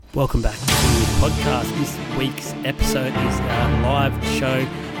Welcome back to the podcast. This week's episode is our live show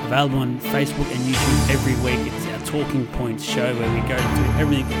available on Facebook and YouTube every week. It's our Talking Points show where we go through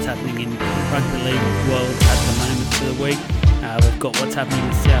everything that's happening in Rugby League world at the moment for the week. We've got what's happening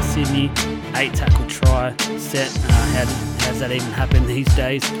in South Sydney, 8-tackle try set. How does that even happen these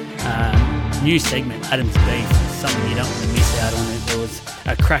days? New segment, Adam's Beef, something you don't want to miss out on. It was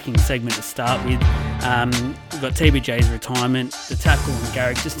a cracking segment to start with. We've got TBJ's retirement, the tackle and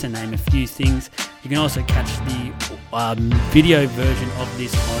Garrick, just to name a few things. You can also catch the video version of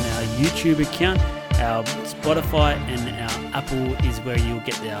this on our YouTube account. Our Spotify and our Apple is where you'll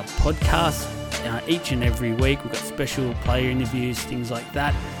get our podcasts each and every week. We've got special player interviews, things like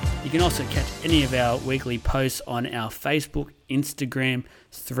that. You can also catch any of our weekly posts on our Facebook, Instagram,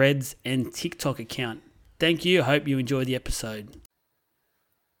 Threads, and TikTok account. Thank you. I hope you enjoy the episode.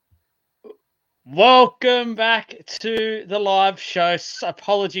 Welcome back to the live show.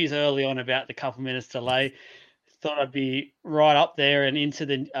 Apologies early on about the couple minutes delay. Thought I'd be right up there and into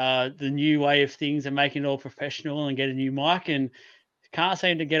the new way of things and making it all professional and get a new mic, and can't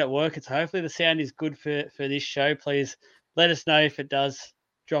seem to get it working. So hopefully the sound is good for this show. Please let us know if it does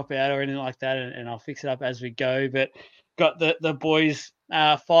drop out or anything like that, and I'll fix it up as we go. But got the boys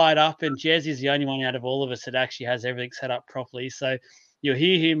fired up, and Jez is the only one out of all of us that actually has everything set up properly. So you'll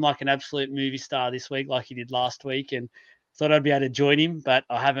hear him like an absolute movie star this week, like he did last week, and thought I'd be able to join him, but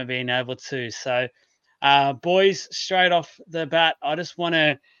I haven't been able to. So boys, straight off the bat, I just want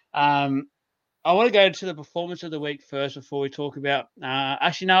to go to the performance of the week first before we talk about.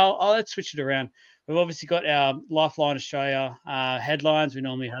 Let's switch it around. We've obviously got our Lifeline Australia headlines. We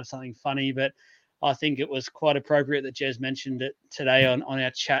normally have something funny, but I think it was quite appropriate that Jez mentioned it today on our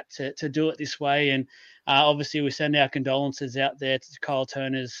chat to do it this way. And obviously, we send our condolences out there to Kyle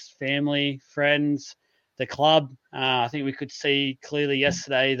Turner's family, friends, the club. I think we could see clearly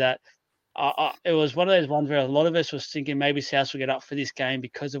yesterday that it was one of those ones where a lot of us was thinking maybe South will get up for this game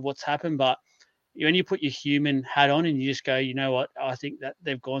because of what's happened. But when you put your human hat on and you just go, you know what, I think that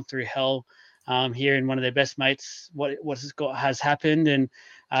they've gone through hell here in one of their best mates, what has happened. And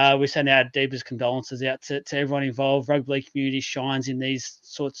we send our deepest condolences out to everyone involved. Rugby League community shines in these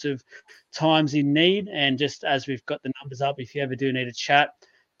sorts of times in need. And just as we've got the numbers up, if you ever do need a chat,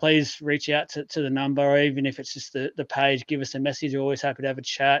 please reach out to the number, or even if it's just the page, give us a message. We're always happy to have a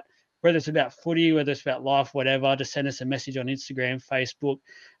chat. Whether it's about footy, whether it's about life, whatever, just send us a message on Instagram, Facebook,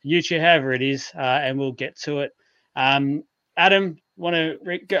 YouTube, however it is, and we'll get to it. Adam, want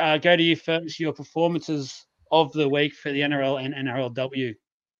to go to you first, your performances of the week for the NRL and NRLW.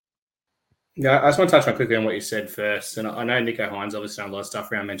 Yeah, I just want to touch on quickly on what you said first. And I know Nico Hines obviously done a lot of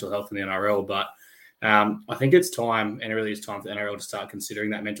stuff around mental health in the NRL, but I think it's time, and it really is time for the NRL to start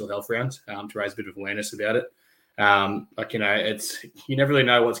considering that mental health round to raise a bit of awareness about it. It's you never really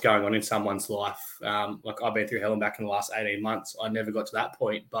know what's going on in someone's life. I've been through hell and back in the last 18 months. I never got to that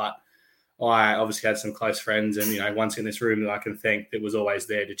point, but I obviously had some close friends and, once in this room that I can think that was always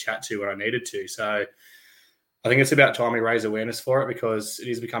there to chat to when I needed to. So I think it's about time we raise awareness for it because it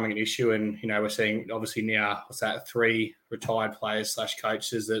is becoming an issue. And, we're seeing obviously now, 3 retired players /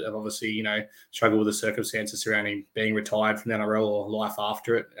 coaches that have obviously, struggled with the circumstances surrounding being retired from the NRL or life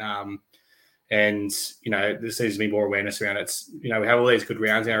after it. And, there seems to be more awareness around it. We have all these good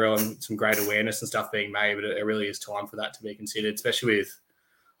rounds in NRL and some great awareness and stuff being made, but it really is time for that to be considered, especially with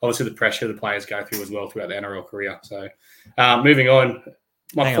obviously the pressure the players go through as well throughout the NRL career. So moving on.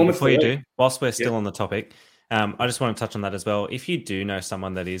 Hang on, before you do, whilst we're still on the topic, I just want to touch on that as well. If you do know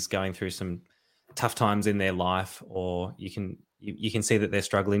someone that is going through some tough times in their life, or you can see that they're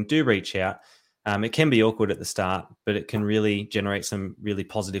struggling, do reach out. It can be awkward at the start, but it can really generate some really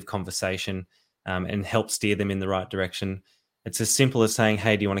positive conversation and help steer them in the right direction. It's as simple as saying,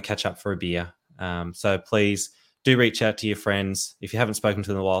 hey, do you want to catch up for a beer? So please do reach out to your friends. If you haven't spoken to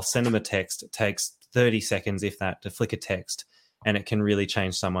them in a while, send them a text. It takes 30 seconds, if that, to flick a text, and it can really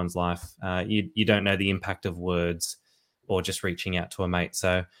change someone's life. You don't know the impact of words or just reaching out to a mate.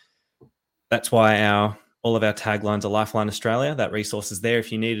 So that's why all of our taglines are Lifeline Australia. That resource is there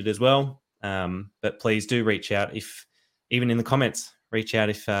if you need it as well. But please do reach out, if even in the comments, reach out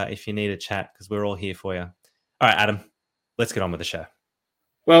if you need a chat, because we're all here for you. All right, Adam, let's get on with the show.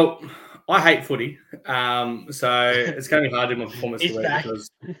 Well, I hate footy, so it's going to be hard to do my performance today because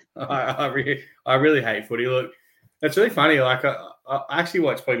I really hate footy. Look, it's really funny. Like I actually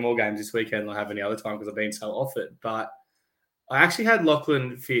watched probably more games this weekend than I have any other time because I've been so off it. But I actually had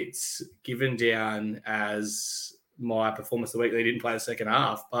Lachlan Fitz given down as my performance of the week. He didn't play the second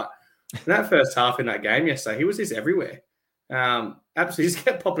half, but in that first half in that game yesterday, he was just everywhere. Absolutely just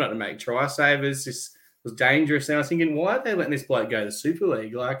kept popping up to make try savers, just was dangerous. And I was thinking, why are they letting this bloke go to the Super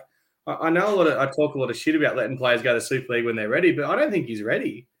League? Like, I know I talk a lot of shit about letting players go to the Super League when they're ready, but I don't think he's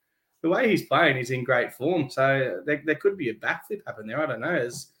ready. The way he's playing, he's in great form. So there could be a backflip happen there. I don't know.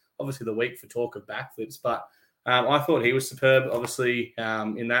 It's obviously the week for talk of backflips, but I thought he was superb, obviously,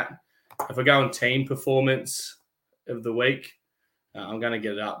 in that. If I go on team performance of the week, I'm going to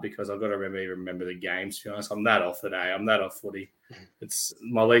get it up because I've got to remember the games, to be honest. I'm that off today. I'm that off footy. It's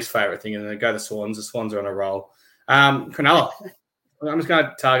my least favourite thing. And then go the Swans. The Swans are on a roll. Cronulla. I'm just going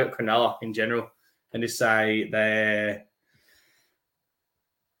to target Cronulla in general and just say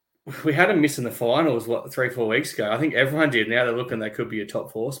we had a miss in the finals, 3-4 weeks ago. I think everyone did. Now they're looking they could be a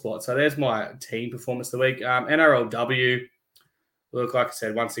top 4 spot. So there's my team performance of the week. NRLW, look, like I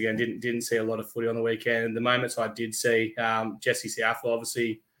said, once again, didn't see a lot of footy on the weekend. The moments I did see, Jessie Southwell,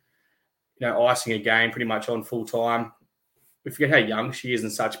 obviously, icing a game pretty much on full time. We forget how young she is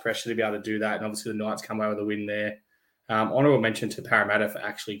and such pressure to be able to do that. And obviously the Knights come away with a win there. Honourable mention to Parramatta for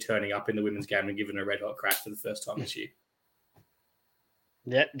actually turning up in the women's game and giving a red-hot crack for the first time this year.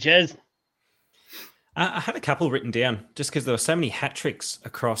 Yeah, Jez. I had a couple written down just because there were so many hat tricks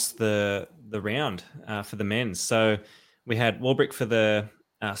across the round for the men's. So we had Warbrick for the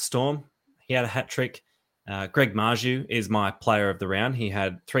Storm. He had a hat trick. Greg Marju is my player of the round. He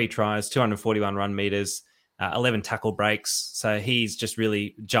had 3 tries, 241 run meters, 11 tackle breaks. So he's just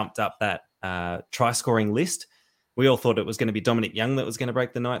really jumped up that try scoring list. We all thought it was going to be Dominic Young that was going to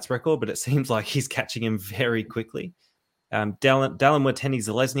break the Knights record, but it seems like he's catching him very quickly. Dallin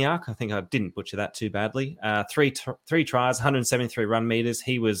Wateni-Zelezniak, I think I didn't butcher that too badly. 3 tries, 173 run meters.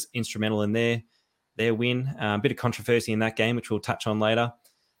 He was instrumental in their win. A bit of controversy in that game, which we'll touch on later.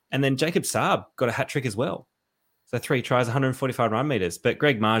 And then Jacob Saab got a hat trick as well. So 3 tries, 145 run meters. But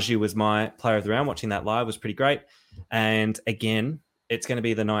Greg Marju was my player of the round. Watching that live was pretty great. And again, it's going to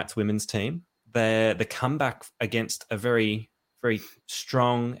be the Knights women's team. The comeback against a very, very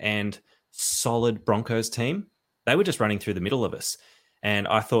strong and solid Broncos team, they were just running through the middle of us. And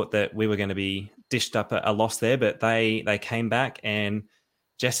I thought that we were going to be dished up a loss there, but they came back and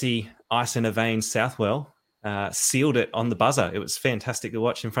Jessie Ice in a Vein Southwell sealed it on the buzzer. It was fantastic to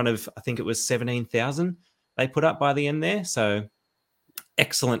watch in front of, I think it was 17,000 they put up by the end there. So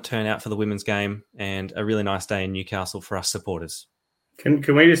excellent turnout for the women's game and a really nice day in Newcastle for us supporters. Can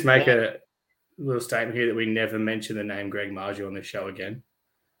we just make a little statement here that we never mention the name Greg Marju on this show again,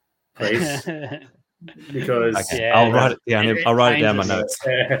 please? Because okay. I'll write it down. I'll write it down my notes.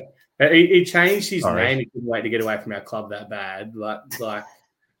 He changed his name. He couldn't wait to get away from our club that bad. Like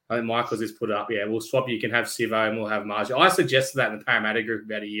I think Michael's just put up. Yeah, we'll swap. You can have Sivo and we'll have Marju. I suggested that in the Parramatta group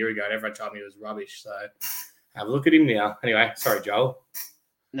about a year ago, and everyone told me it was rubbish. So have a look at him now. Anyway, sorry, Joel.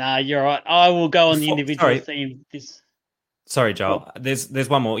 Nah, you're right. I will go on the individual theme. Sorry, Joel. There's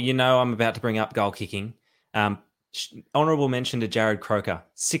one more. I'm about to bring up goal kicking. Honourable mention to Jared Croker.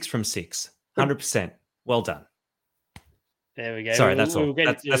 6 from 6. 100%. Well done. There we go. Sorry, that's all.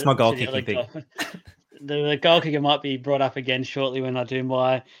 That's my goal kicking thing. The goal kicker might be brought up again shortly when I do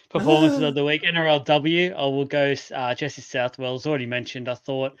my performances of the week. NRLW, I will go Jessie Southwell. As already mentioned, I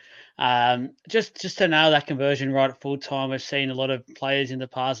thought just to nail that conversion right at full time. I've seen a lot of players in the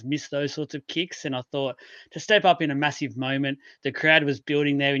past miss those sorts of kicks, and I thought to step up in a massive moment. The crowd was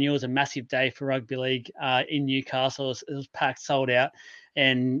building there. We knew it was a massive day for rugby league in Newcastle. It was packed, sold out.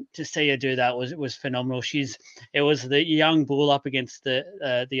 And to see her do that was phenomenal. It was the young bull up against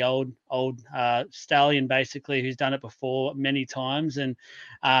the old stallion, basically, who's done it before many times. And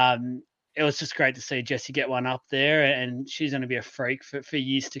it was just great to see Jessie get one up there, and she's going to be a freak for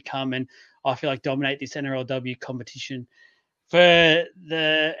years to come. And I feel like dominate this NRLW competition. For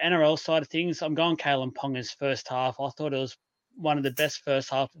the NRL side of things, I'm going Kalen Ponga's first half. I thought it was one of the best first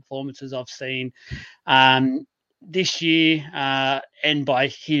half performances I've seen. This year, and by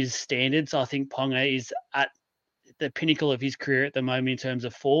his standards, I think Ponga is at the pinnacle of his career at the moment in terms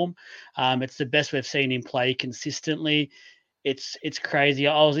of form. It's the best we've seen him play consistently. It's crazy.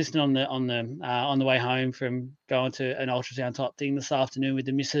 I was listening on the way home from going to an ultrasound type thing this afternoon with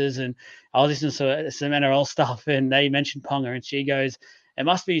the missus, and I was listening to some NRL stuff, and they mentioned Ponga, and she goes, it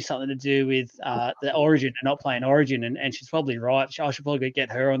must be something to do with the Origin and not playing Origin, and she's probably right. I should probably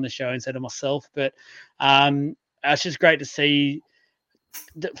get her on the show instead of myself, but it's just great to see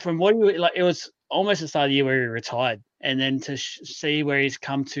from what it was almost the start of the year where he retired, and then to see where he's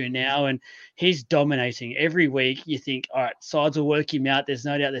come to now, and he's dominating every week. You think, all right, sides will work him out. There's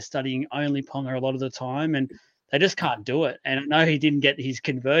no doubt they're studying only Ponga a lot of the time, and they just can't do it. And I know he didn't get his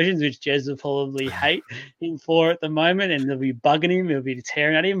conversions, which Jez will probably hate him for at the moment, and they'll be bugging him, they'll be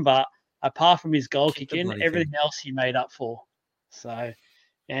tearing at him. But apart from his goal kicking, everything else he made up for. So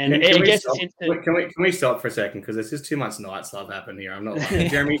And Can it we gets stop? us into. Can we stop for a second? Because there's just too much Knights love happening here. I'm not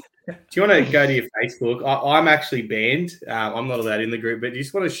like Jeremy. Do you want to go to your Facebook? I'm actually banned. I'm not allowed in the group, but do you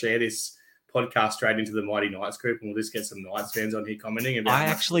just want to share this podcast straight into the Mighty Knights group, and we'll just get some Knights fans on here commenting about. I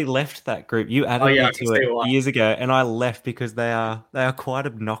actually left that group. You added me to it years ago, and I left because they are quite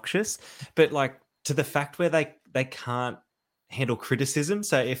obnoxious. But like to the fact where they can't handle criticism.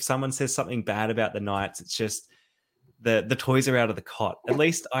 So if someone says something bad about the Knights, it's just the toys are out of the cot. At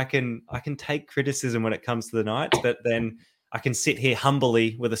least I can take criticism when it comes to the Knights, but then I can sit here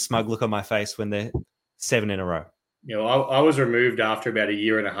humbly with a smug look on my face when they're 7 in a row. You know, I was removed after about a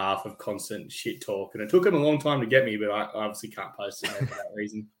year and a half of constant shit talk, and it took them a long time to get me, but I obviously can't post it for that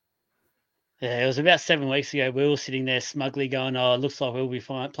reason. Yeah, it was about 7 weeks ago. We were sitting there smugly going, "Oh, it looks like we'll be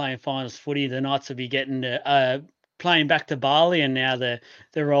playing finals footy. The Knights will be getting playing back to Bali, and now the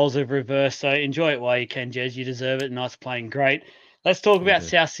roles have reversed. So enjoy it while you can, Jez. You deserve it. Knights playing great. Let's talk about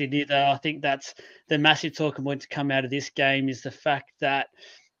South Sydney, though. I think that's the massive talking point to come out of this game is the fact that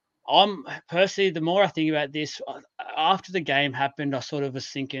I'm personally, the more I think about this, after the game happened, I sort of was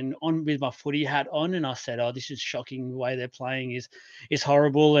thinking on with my footy hat on, and I said, "Oh, this is shocking. The way they're playing is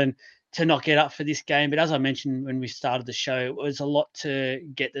horrible." And to not get up for this game. But as I mentioned when we started the show, it was a lot to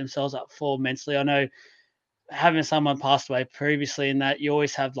get themselves up for mentally. I know having someone passed away previously in that you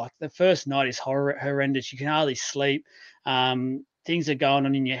always have like the first night is horrendous. You can hardly sleep. Things are going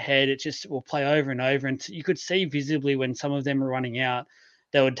on in your head. It just will play over and over. And you could see visibly when some of them were running out,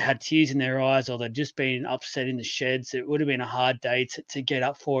 they would have tears in their eyes or they'd just been upset in the sheds. It would have been a hard day to get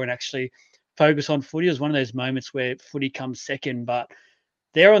up for and actually focus on footy. It was one of those moments where footy comes second, but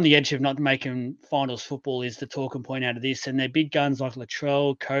they're on the edge of not making finals football is the talking point out of this. And their big guns like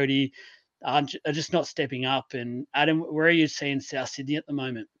Latrell, Cody are just not stepping up. And Adam, where are you seeing South Sydney at the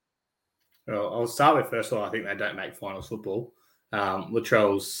moment? Well, I'll start with, first of all, I think they don't make finals football.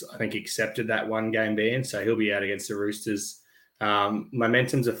 Latrell's, I think, accepted that one game ban, so he'll be out against the Roosters.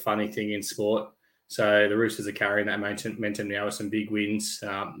 Momentum's a funny thing in sport. So the Roosters are carrying that momentum now with some big wins.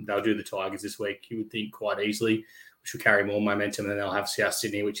 They'll do the Tigers this week, you would think, quite easily, which will carry more momentum, and then they'll have South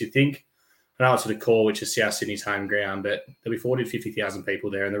Sydney, which you think, I know it's at the core, which is South Sydney's home ground, but there'll be 40 to 50,000 people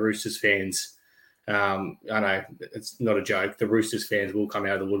there, and the Roosters fans, I know it's not a joke, the Roosters fans will come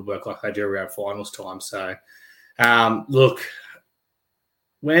out of the woodwork like they do around finals time. So, look,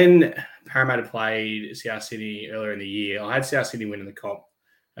 when Parramatta played South Sydney earlier in the year, I had South Sydney winning the comp.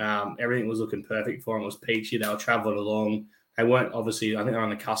 Everything was looking perfect for them. It was peachy. They were travelling along. They weren't, obviously, I think they're on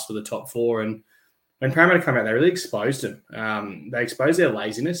the cusp of the top four, and when Parramatta came out, they really exposed them. They exposed their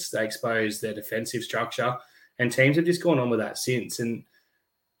laziness. They exposed their defensive structure. And teams have just gone on with that since. And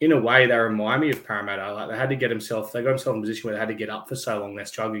in a way, they remind me of Parramatta. Like they got themselves in a position where they had to get up for so long. They're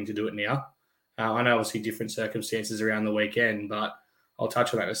struggling to do it now. I know obviously different circumstances around the weekend, but I'll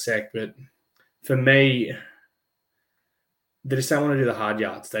touch on that in a sec. But for me, they just don't want to do the hard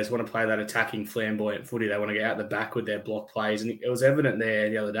yards. They just want to play that attacking, flamboyant footy. They want to get out the back with their block plays. And it was evident there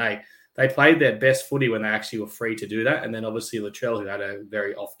the other day. They played their best footy when they actually were free to do that. And then obviously Latrell, who had a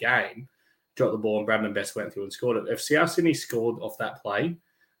very off game, dropped the ball and Bradman Best went through and scored it. If South Sydney scored off that play,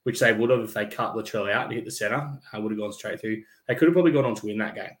 which they would have if they cut Latrell out to hit the centre, would have gone straight through. They could have probably gone on to win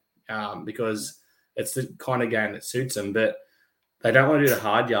that game because it's the kind of game that suits them. But they don't want to do the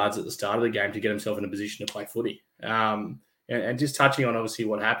hard yards at the start of the game to get themselves in a position to play footy. And just touching on obviously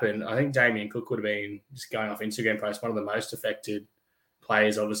what happened, I think Damien Cook would have been, just going off Instagram post, one of the most affected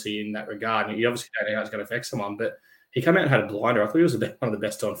players, obviously, in that regard. And you obviously don't know how it's going to affect someone, but he came out and had a blinder. I thought he was one of the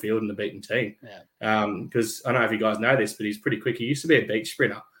best on field in the beaten team. Because I don't know if you guys know this, but he's pretty quick. He used to be a beach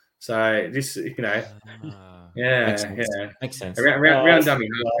sprinter. So this, Makes sense. Around dummy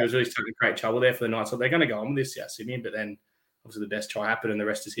half, he was really starting to create trouble there for the Knights. So they're going to go on with this, South Sydney, but then obviously the best try happened and the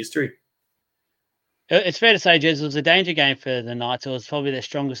rest is history. It's fair to say, Jez, it was a danger game for the Knights. It was probably their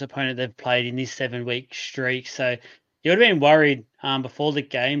strongest opponent they've played in this 7-week streak. So you would have been worried before the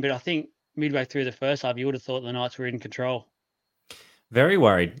game, but I think midway through the first half, you would have thought the Knights were in control. Very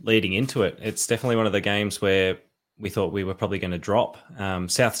worried leading into it. It's definitely one of the games where we thought we were probably going to drop.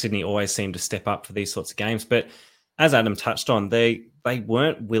 South Sydney always seemed to step up for these sorts of games, but as Adam touched on, they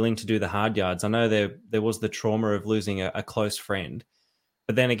weren't willing to do the hard yards. I know there was the trauma of losing a close friend,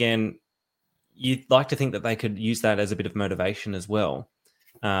 but then again, you'd like to think that they could use that as a bit of motivation as well.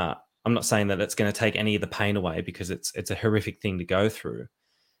 I'm not saying that it's going to take any of the pain away because it's a horrific thing to go through.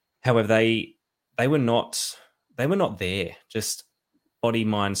 However, they were not there. Just body,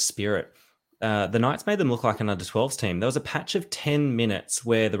 mind, spirit. The Knights made them look like an under-12s team. There was a patch of 10 minutes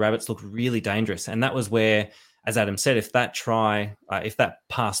where the Rabbits looked really dangerous, and that was where, as Adam said, if that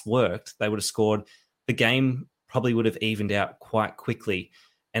pass worked, they would have scored. The game probably would have evened out quite quickly.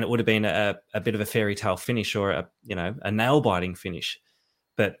 and it would have been a bit of a fairy tale finish or a nail biting finish.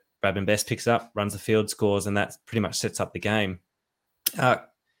 But Bradman Best picks it up, runs the field, scores, and that pretty much sets up the game.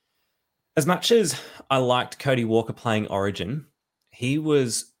 As much as I liked Cody Walker playing Origin, he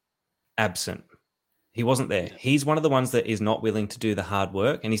was absent. He wasn't there. He's one of the ones that is not willing to do the hard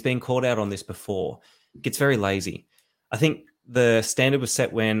work, and he's been called out on this before. Gets very lazy. I think the standard was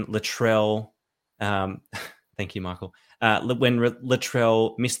set when Latrell, thank you, Michael, when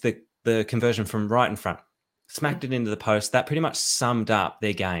Latrell missed the conversion from right in front, smacked it into the post. That pretty much summed up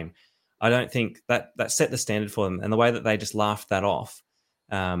their game. I don't think that set the standard for them, and the way that they just laughed that off,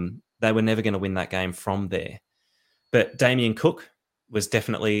 they were never going to win that game from there. But Damien Cook was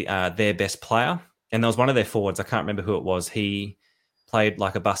definitely their best player. And there was one of their forwards, I can't remember who it was. He played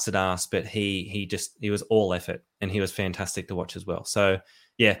like a busted ass, but he was all effort, and he was fantastic to watch as well. So,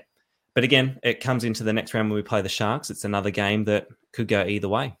 yeah. But again, it comes into the next round when we play the Sharks. It's another game that could go either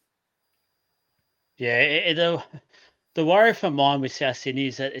way. Yeah, the worry for mine with South Sydney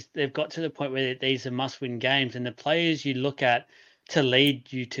is that they've got to the point where these are must-win games, and the players you look at to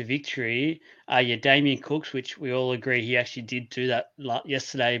lead you to victory are your Damien Cooks, which we all agree he actually did do that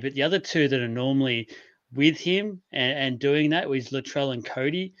yesterday. But the other two that are normally with him and doing that was Latrell and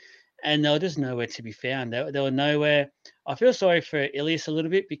Cody, and they were just nowhere to be found. They were nowhere. I feel sorry for Ilias a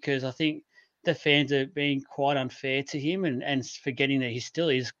little bit because I think the fans are being quite unfair to him and forgetting that he still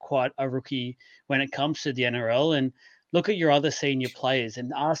is quite a rookie when it comes to the NRL. And look at your other senior players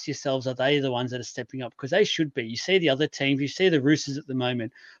and ask yourselves, are they the ones that are stepping up? Because they should be. You see the other teams, you see the Roosters at the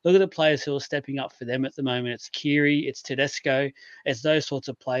moment. Look at the players who are stepping up for them at the moment. It's Keary, it's Tedesco, it's those sorts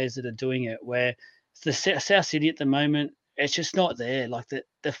of players that are doing it. Where the South City at the moment, it's just not there. Like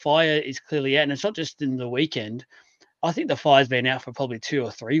the fire is clearly out, and it's not just in the weekend. I think the fire's been out for probably 2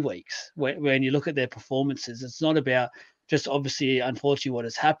 or 3 weeks. When you look at their performances, it's not about just obviously, unfortunately, what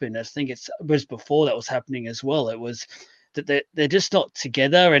has happened. I think it was before that was happening as well. It was that they're just not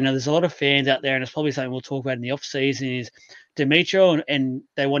together, and there's a lot of fans out there, and it's probably something we'll talk about in the off season is Demetrio, and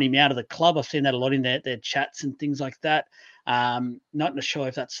they want him out of the club. I've seen that a lot in their chats and things like that. Not sure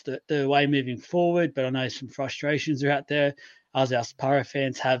if that's the way moving forward, but I know some frustrations are out there, as our Para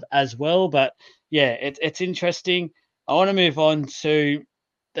fans have as well. But yeah, it's interesting. I want to move on to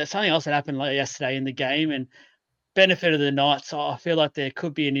there's something else that happened yesterday in the game, and benefit of the night. So I feel like there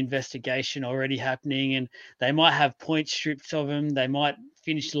could be an investigation already happening, and they might have point strips of them. They might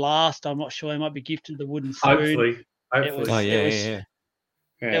finish last. I'm not sure. They might be gifted the wooden spoon. Hopefully. It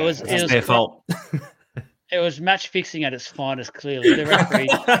was their fault. It was match fixing at its finest. Clearly, the referee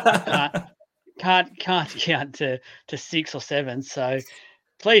can't count to 6 or 7. So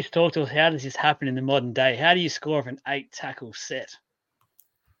please talk to us. How does this happen in the modern day? How do you score off an 8 tackle set?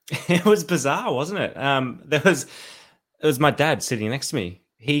 It was bizarre, wasn't it? It was my dad sitting next to me.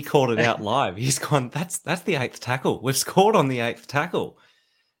 He called it out live. He's gone, that's the 8th tackle. We've scored on the 8th tackle.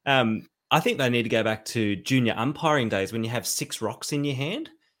 I think they need to go back to junior umpiring days when you have 6 rocks in your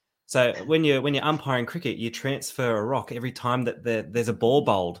hand. So when you're umpiring cricket, you transfer a rock every time that there's a ball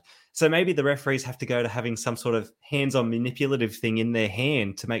bowled. So maybe the referees have to go to having some sort of hands-on manipulative thing in their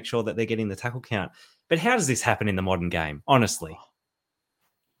hand to make sure that they're getting the tackle count. But how does this happen in the modern game, honestly?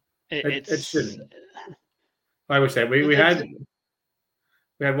 It shouldn't. Like we said, we had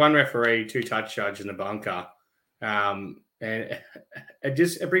one referee, 2 touch judge in the bunker, and it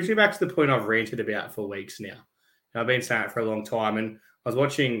brings me back to the point I've ranted about for weeks now. I've been saying it for a long time, and I was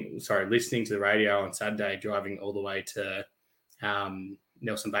listening to the radio on Saturday, driving all the way to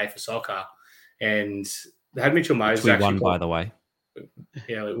Nelson Bay for soccer, and they had Mitchell Moses. We won, by the way.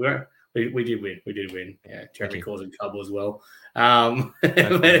 Yeah, we did win. We did win. Yeah, Jeremy causing trouble as well. No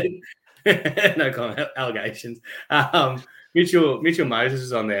comment, allegations. Mitchell Moses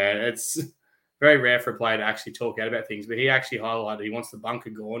is on there. It's very rare for a player to actually talk out about things, but he actually highlighted he wants the bunker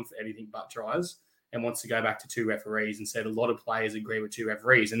gone for anything but tries and wants to go back to 2 referees, and said a lot of players agree with 2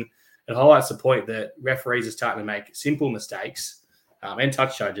 referees. And it highlights the point that referees are starting to make simple mistakes, and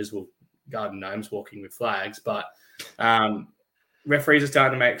touch judges will garden gnomes walking with flags, but referees are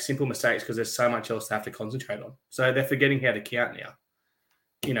starting to make simple mistakes because there's so much else to have to concentrate on. So they're forgetting how to count now.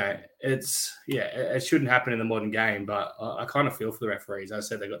 It shouldn't happen in the modern game, but I kind of feel for the referees. As I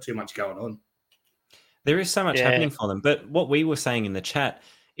said, they've got too much going on. There is so much happening for them. But what we were saying in the chat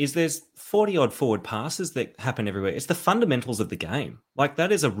is there's 40-odd forward passes that happen everywhere. It's the fundamentals of the game. Like,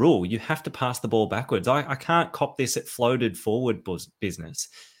 that is a rule. You have to pass the ball backwards. I can't cop this at floated forward business.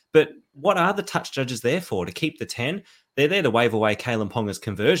 But what are the touch judges there for? To keep the 10? They're there to wave away Kalen Ponga's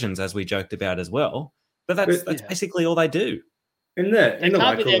conversions, as we joked about as well. But that's basically all they do. In the They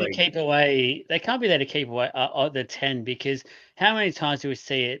can't be local there to league. keep away. They can't be there to keep away the 10, because how many times do we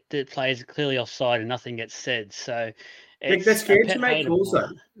see it that players are clearly offside and nothing gets said? So They're it's a scared to pet make hate of calls though.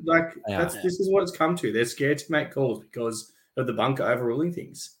 mine. Like Yeah. this is what it's come to. They're scared to make calls because of the bunker overruling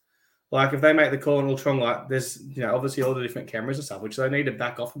things. Like if they make the call on Ultron, like there's obviously all the different cameras and stuff, which they need to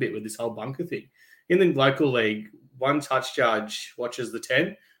back off a bit with this whole bunker thing. In the local league, one touch judge watches the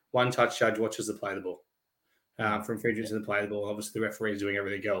 10, one touch judge watches the play the ball. From infringement to the play the ball. Obviously, the referee is doing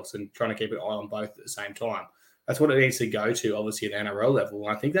everything else and trying to keep an eye on both at the same time. That's what it needs to go to, obviously, at NRL level.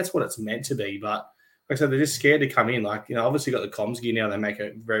 I think that's what it's meant to be. But like I said, they're just scared to come in. Like, obviously got the comms gear now. They make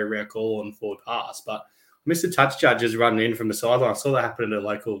a very rare call on forward pass. But Mr. Touch Judge is running in from the sideline. I saw that happen at a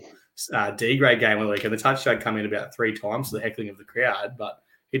local D grade game one week, and the touch judge come in about 3 times to the heckling of the crowd, but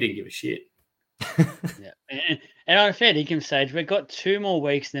he didn't give a shit. Yeah, and on a fair dinkum stage, we've got 2 more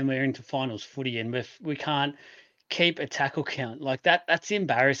weeks, and then we're into finals footy, and we can't keep a tackle count like that. That's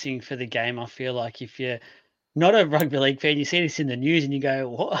embarrassing for the game. I feel like if you're not a rugby league fan, you see this in the news and you go,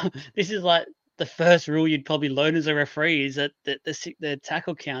 "What? This is like the first rule you'd probably learn as a referee is that the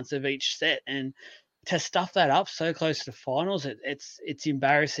tackle counts of each set." And to stuff that up so close to the finals, it's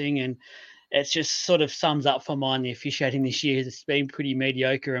embarrassing, and it's just sort of sums up for mine the officiating this year. It's been pretty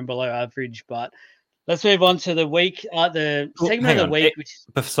mediocre and below average. But let's move on to the week, the segment of the week.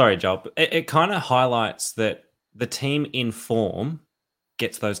 Sorry, Joel. It kind of highlights that the team in form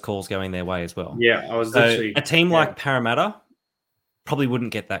gets those calls going their way as well. Yeah, I was literally a team like Parramatta probably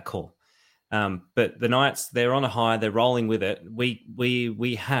wouldn't get that call. But the Knights, they're on a high, they're rolling with it.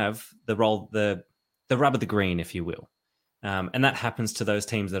 We have the rub of the green, if you will. And that happens to those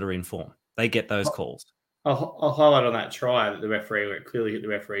teams that are in form. They get those calls. I'll highlight on that try that the referee clearly hit the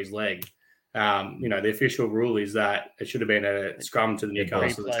referee's leg. The official rule is that it should have been a scrum to the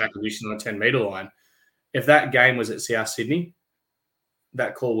Newcastle attack position on the 10-metre line. If that game was at South Sydney,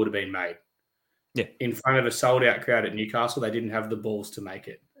 that call would have been made. Yeah. In front of a sold-out crowd at Newcastle, they didn't have the balls to make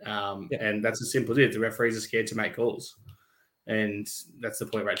it. And that's as simple as it is. The referees are scared to make calls. And that's the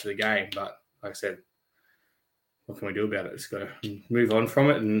point right to the game. But like I said, what can we do about it? It's got to move on from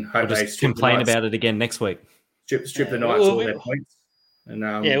it and hope we'll just complain about it again next week. Strip the Knights all their points. And,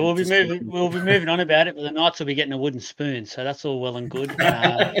 we'll be moving on about it, but the Knights will be getting a wooden spoon, so that's all well and good.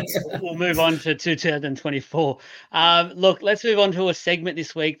 We'll move on to 2024. Look, let's move on to a segment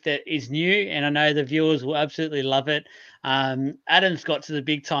this week that is new, and I know the viewers will absolutely love it. Adam's got to the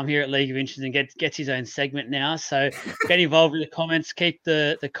big time here at League of Inches and gets his own segment now. So get involved with the comments, keep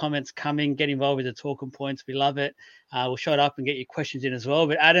the comments coming, get involved with the talking points. We love it. We'll show it up and get your questions in as well.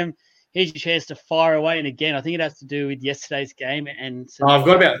 But Adam, here's your chance to fire away. And again, I think it has to do with yesterday's game. And I've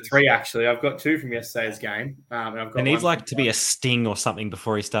got about 3 actually. I've got 2 from yesterday's game. And I've got there needs to be a sting or something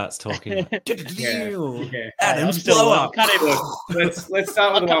before he starts talking. Adam's blow up. Let's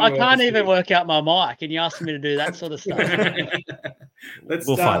start with the one. I can't even work out my mic, and you asked me to do that sort of stuff. Let's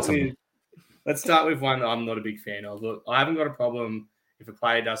start with one that I'm not a big fan of. Look, I haven't got a problem if a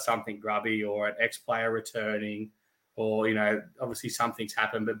player does something grubby or an ex-player returning, or, obviously something's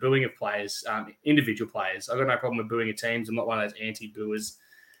happened, but booing of players, individual players, I've got no problem with booing of teams. I'm not one of those anti-booers.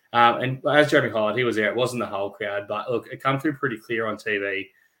 And as Jeremy highlighted, he was there. It wasn't the whole crowd, but look, it come through pretty clear on TV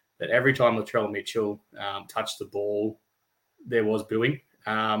that every time Latrell Mitchell touched the ball, there was booing.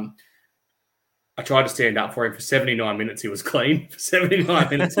 I tried to stand up for him for 79 minutes. He was clean. For 79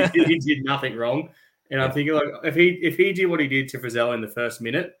 minutes, he did nothing wrong. And I'm thinking, like, if he did what he did to Frizzell in the first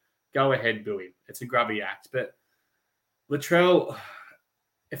minute, go ahead, boo him. It's a grubby act, but Latrell,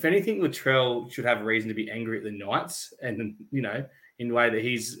 if anything, Latrell should have a reason to be angry at the Knights. And, in the way that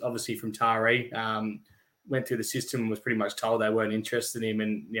he's obviously from Taree, went through the system and was pretty much told they weren't interested in him.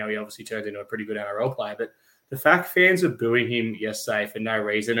 And, he obviously turned into a pretty good NRL player. But the fact fans were booing him yesterday for no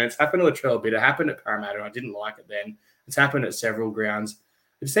reason, and it's happened to Latrell a bit. It happened at Parramatta, and I didn't like it then. It's happened at several grounds.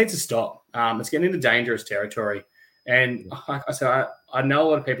 It just needs to stop. It's getting into dangerous territory. And like I said, I know a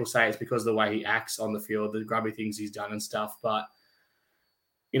lot of people say it's because of the way he acts on the field, the grubby things he's done and stuff. But,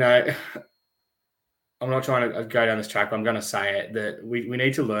 I'm not trying to go down this track, but I'm going to say it, that we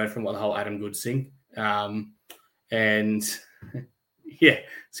need to learn from what the whole Adam Goods thing. And, yeah,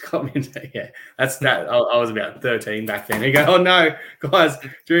 it's got me into, that's that. I was about 13 back then. You go, oh, no, guys,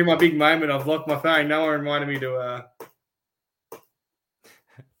 during my big moment, I've locked my phone. No one reminded me to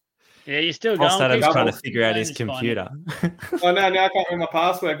Yeah, you're still going. Adam's trying to figure out his computer. Oh, no, now I can't remember my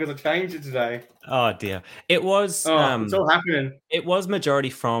password because I changed it today. Oh, dear. It was... it's all happening. It was majority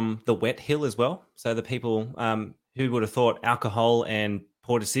from the wet hill as well. So the people who would have thought alcohol and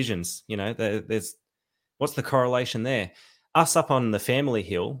poor decisions, there's... What's the correlation there? us up on the family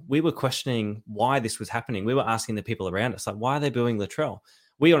hill, we were questioning why this was happening. We were asking the people around us, like, why are they booing Latrell?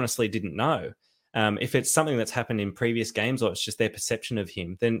 We honestly didn't know. If it's something that's happened in previous games or it's just their perception of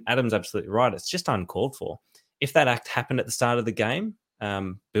him, then Adam's absolutely right. It's just uncalled for. If that act happened at the start of the game,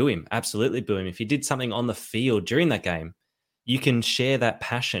 boo him. Absolutely boo him. If he did something on the field during that game, you can share that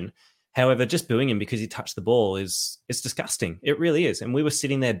passion. However, just booing him because he touched the ball is disgusting. It really is. And we were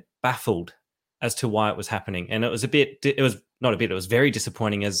sitting there baffled as to why it was happening. And it was very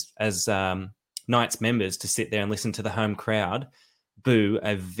disappointing as Knights members to sit there and listen to the home crowd boo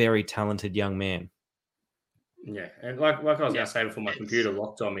a very talented young man. Yeah, and like I was going to say before my computer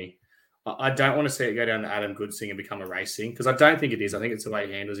locked on me, I don't want to see it go down to Adam Goodsing and become a race thing, because I don't think it is. I think it's the way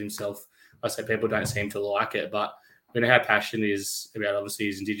he handles himself. I say people don't seem to like it, but we know how passionate he is about obviously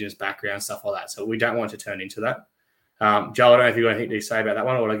his Indigenous background, stuff like that. So we don't want to turn into that. Joel, I don't know if you've got anything to say about that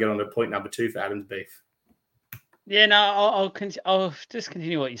one, or want to get on to point number 2 for Adam's beef. Yeah, no, I'll just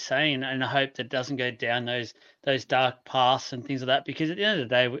continue what you're saying, and I hope that it doesn't go down those dark paths and things like that. Because at the end of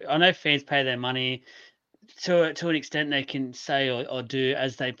the day, I know fans pay their money to an extent. They can say or do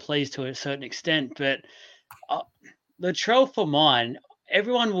as they please to a certain extent, but Latrell, for mine,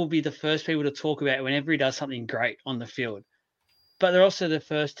 everyone will be the first people to talk about whenever he does something great on the field, but they're also the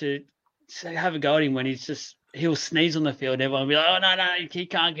first to have a go at him when he'll sneeze on the field. Everyone will be like, oh, no, he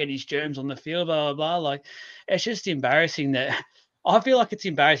can't get his germs on the field, blah, blah, blah. Like, it's just embarrassing that I feel like it's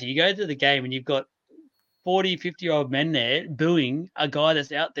embarrassing. You go to the game and you've got 40, 50-year-old men there booing a guy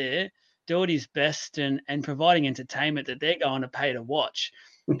that's out there doing his best and providing entertainment that they're going to pay to watch.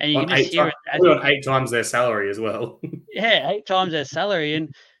 And you can just hear it. On 8 times their salary as well. Yeah, 8 times their salary.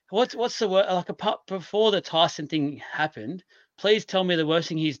 And what's the word? Like, before the Tyson thing happened, please tell me the worst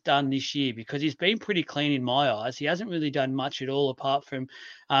thing he's done this year, because he's been pretty clean in my eyes. He hasn't really done much at all apart from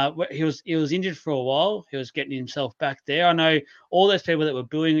he was injured for a while. He was getting himself back there. I know all those people that were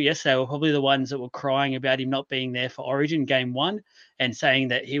booing yesterday were probably the ones that were crying about him not being there for Origin Game 1 and saying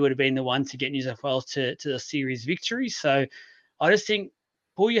that he would have been the one to get New South Wales to the series victory. So I just think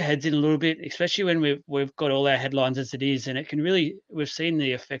pull your heads in a little bit, especially when we've got all our headlines as it is, and it can really, we've seen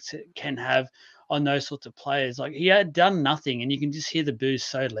the effects it can have on those sorts of players. Like, he had done nothing, and you can just hear the boos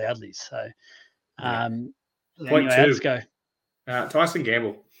so loudly. So, Point anyway, 2. let's go. Tyson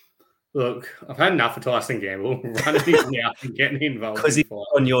Gamble. Look, I've had enough of Tyson Gamble running his mouth and getting involved. Because he's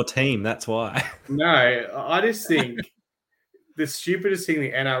on your team, that's why. No, I just think the stupidest thing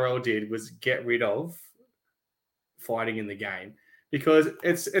the NRL did was get rid of fighting in the game. Because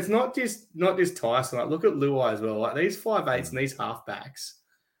it's not just Tyson. Like, look at Luai as well. Like, these 5'8" and these halfbacks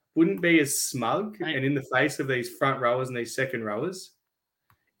wouldn't be as smug and in the face of these front rowers and these second rowers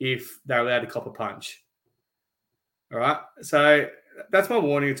if they were allowed to cop a punch. All right? So that's my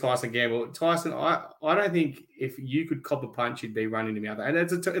warning to Tyson Gamble. Tyson, I don't think if you could cop a punch, you'd be running him out there. And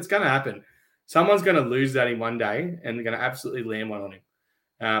it's going to happen. Someone's going to lose that in one day, and they're going to absolutely land one on him.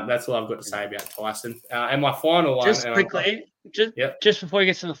 That's all I've got to say about Tyson. And my final one... Just quickly, just before we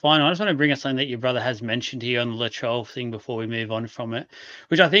get to the final, I just want to bring up something that your brother has mentioned here on the Latrell thing before we move on from it,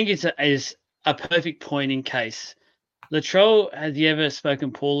 which I think is a perfect point in case. Latrell, has he ever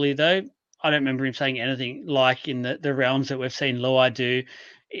spoken poorly, though? I don't remember him saying anything like in the realms that we've seen Luai do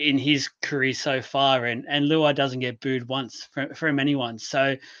in his career so far. And Luai doesn't get booed once from anyone.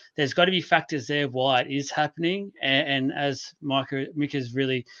 So there's got to be factors there of why it is happening. And as Mick has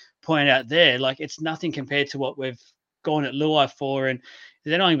really pointed out there, like, it's nothing compared to what we've gone at Luai for. And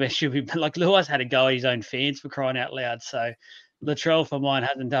they're not even should be, like, Luai's had a go at his own fans for crying out loud. So Latrell, for mine,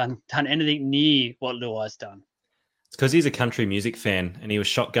 hasn't done anything near what Luai's done. It's because he's a country music fan and he was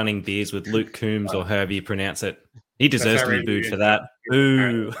shotgunning beers with Luke Coombs or however you pronounce it. He deserves to be booed for that.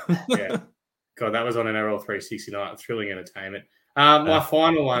 Boo. Yeah. God, that was on NRL 360 night. Thrilling entertainment. My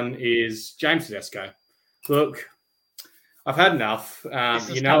final one is James Tedesco. Look, I've had enough.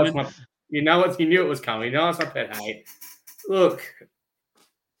 You knew it was coming. You know it's my pet hate. Look,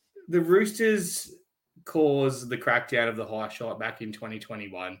 the Roosters caused the crackdown of the high shot back in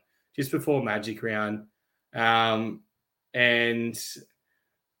 2021, just before Magic Round. And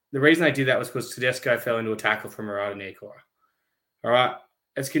the reason they did that was because Tedesco fell into a tackle from Murata Niokora. All right.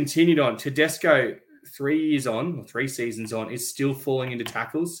 It's continued on. Tedesco, 3 seasons on, is still falling into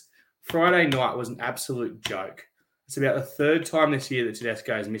tackles. Friday night was an absolute joke. It's about the 3rd time this year that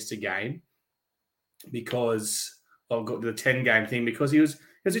Tedesco has missed a game because of the 10-game thing, because he was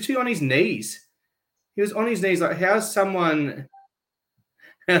actually on his knees. He was on his knees. Like, how's someone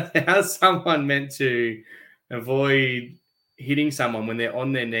meant to avoid hitting someone when they're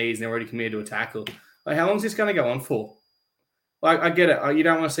on their knees and they're already committed to a tackle? Like, how long is this going to go on for? Like, I get it. You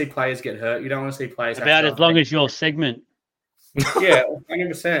don't want to see players get hurt. You don't want to see players... About as long as your segment. Yeah,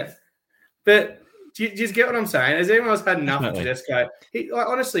 100%. But do you just get what I'm saying? Has anyone else had enough of Tedesco?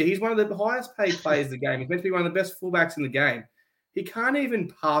 Honestly, he's one of the highest paid players in the game. He's meant to be one of the best fullbacks in the game. He can't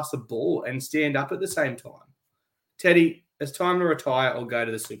even pass a ball and stand up at the same time. Teddy, it's time to retire or go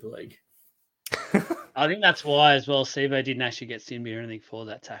to the Super League. I think that's why as well Sibo didn't actually get Simbi or anything for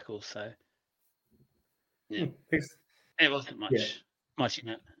that tackle. So, yeah. It wasn't much in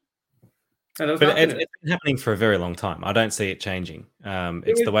it. But it's been happening for a very long time. I don't see it changing.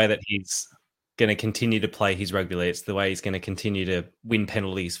 It's the way that he's going to continue to play his rugby league. It's the way he's going to continue to win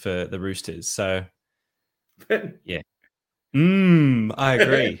penalties for the Roosters. So, yeah. I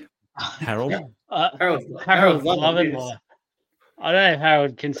agree. Harold? Harold's loving life. I don't know if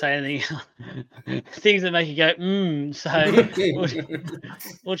Harold can say anything. Things that make you go, So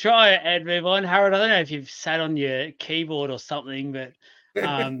we'll try and move on. Harold, I don't know if you've sat on your keyboard or something, but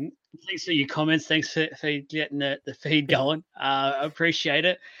thanks for your comments. Thanks for getting the feed going. I appreciate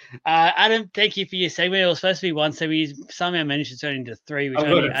it. Adam, thank you for your segment. It was supposed to be one segment. You somehow managed to turn it into three, which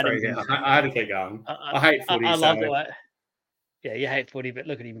only Adam can do. I had to keep going. I hate footy. I love the way. Yeah, you hate footy, but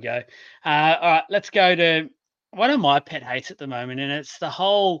look at him go. All right, let's go to one of my pet hates at the moment, and it's the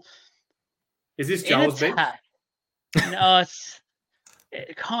whole. Is this Joel's beat? No, it's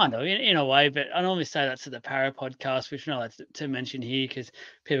kind of in a way, but I normally say that's to the Para podcast, which I'm not allowed to mention here because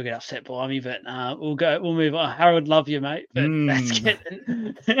people get upset by me. But we'll move on. Harold, love you, mate. But let's get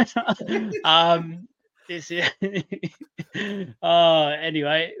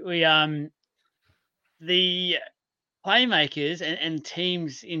anyway, we the playmakers and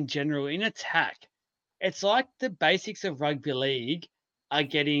teams in general in attack. It's like the basics of rugby league are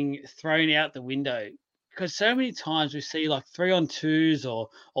getting thrown out the window because so many times we see like 3-on-2s or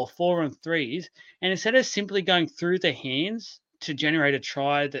 4-on-3s, and instead of simply going through the hands to generate a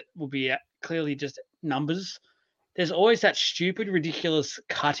try that will be clearly just numbers, there's always that stupid, ridiculous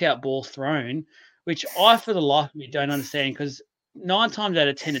cutout ball thrown, which I, for the life of me, don't understand because 9 times out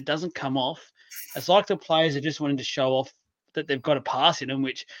of 10 it doesn't come off. It's like the players are just wanting to show off that they've got a pass in them,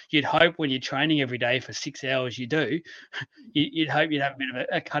 which you'd hope when you're training every day for 6 hours you do. You'd hope you'd have a bit of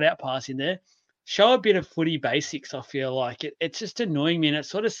a cutout pass in there. Show a bit of footy basics, I feel like. It's just annoying me, and it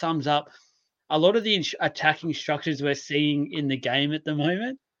sort of sums up a lot of the attacking structures we're seeing in the game at the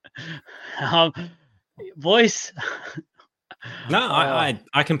moment. Boys. No,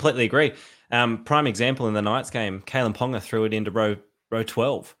 I completely agree. Prime example in the Knights game, Kalen Ponga threw it into row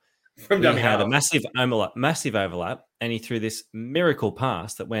 12. He had a massive overlap, and he threw this miracle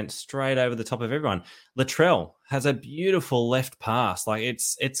pass that went straight over the top of everyone. Latrell has a beautiful left pass, like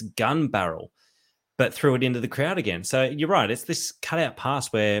it's gun barrel, but threw it into the crowd again. So you're right, it's this cutout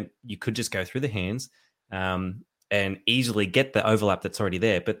pass where you could just go through the hands and easily get the overlap that's already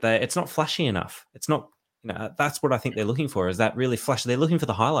there, but it's not flashy enough. It's not, that's what I think they're looking for, is that really flashy. They're looking for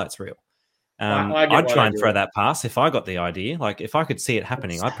the highlights reel. I'd try and throw that pass if I got the idea. Like if I could see it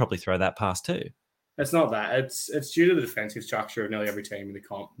happening, I'd probably throw that pass too. It's not that. It's due to the defensive structure of nearly every team in the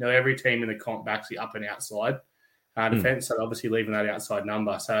comp. Nearly every team in the comp backs the up and outside defense, so obviously leaving that outside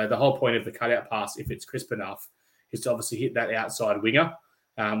number. So the whole point of the cutout pass, if it's crisp enough, is to obviously hit that outside winger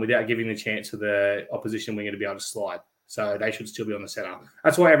without giving the chance for the opposition winger to be able to slide. So they should still be on the centre.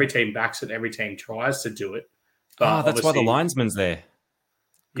 That's why every team backs it. Every team tries to do it. But that's why the linesman's there.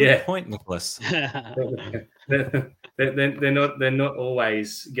 Good point, Nicholas. They're not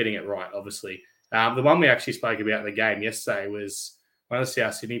always getting it right, obviously. The one we actually spoke about in the game yesterday was one of the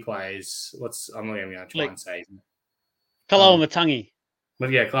South Sydney players. I'm not even going to try and say. Kalamatangi.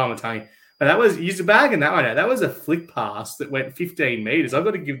 Yeah, Kalamatangi. But that was, used a bag in that one. That was a flick pass that went 15 metres. I've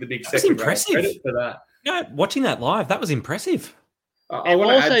got to give the big second row credit for that. No, watching that live, that was impressive. And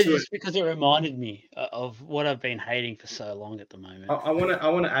also just because it reminded me of what I've been hating for so long at the moment. I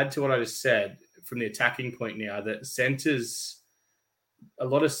want to add to what I just said from the attacking point now, that a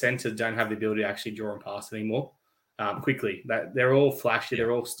lot of centres don't have the ability to actually draw and pass anymore quickly. They're all flashy,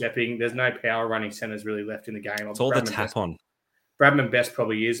 they're all stepping. There's no power running centres really left in the game. It's all the tap on. Bradman Best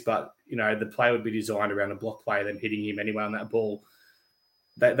probably is, but the play would be designed around a block play, them hitting him anyway on that ball.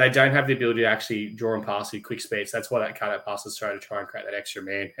 They don't have the ability to actually draw and pass at quick speeds. That's why that cutout pass is thrown to try and create that extra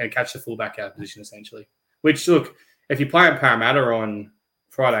man and catch the fullback out of position, essentially. Which, look, if you play at Parramatta on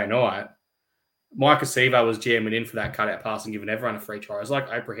Friday night, Mike Acevo was jamming in for that cutout pass and giving everyone a free try. It was like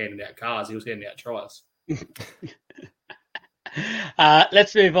Oprah handing out cars. He was handing out tries.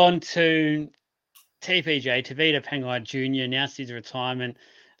 Let's move on to TPJ. Tavita Pangai Jr. announced his retirement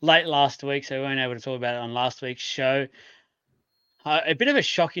late last week, so we weren't able to talk about it on last week's show. A bit of a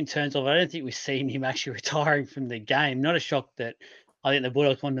shock in terms of I don't think we've seen him actually retiring from the game. Not a shock that I think the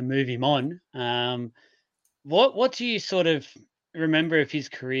Bulldogs wanted to move him on. What do you sort of remember of his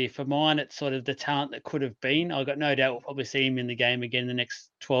career. For mine, it's sort of the talent that could have been. I've got no doubt we'll probably see him in the game again in the next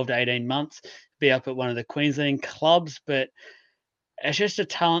 12 to 18 months, be up at one of the Queensland clubs, but it's just a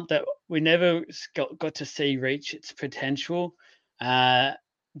talent that we never got to see reach its potential.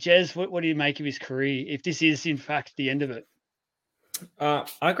 Jez, what do you make of his career, if this is, in fact, the end of it? I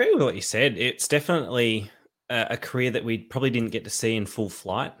agree with what you said. It's definitely a career that we probably didn't get to see in full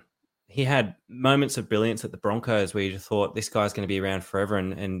flight. He had moments of brilliance at the Broncos where you just thought this guy's going to be around forever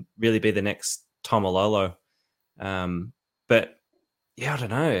and really be the next Tom Ololo. But yeah, I don't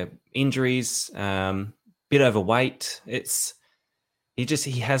know. Injuries, bit overweight.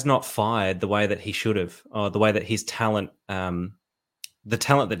 He has not fired the way that he should have, or the way that his talent, the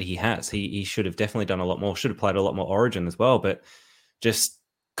talent that he has. He should have definitely done a lot more. Should have played a lot more Origin as well, but just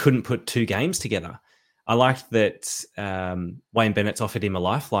couldn't put 2 games together. I liked that Wayne Bennett's offered him a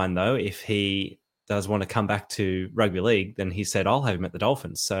lifeline, though. If he does want to come back to rugby league, then he said, I'll have him at the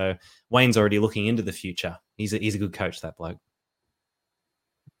Dolphins. So Wayne's already looking into the future. He's a good coach, that bloke.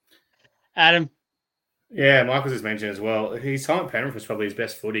 Adam? Yeah, Michael just mentioned as well, his time at Penrith was probably his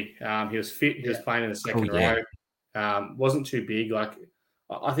best footy. He was fit. He was playing in the second row. Wasn't too big.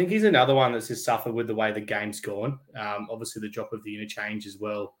 I think he's another one that's just suffered with the way the game's gone. Obviously, the drop of the interchange as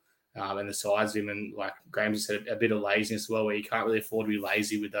well, and the size of him, and like Graham said, a bit of laziness as well, where you can't really afford to be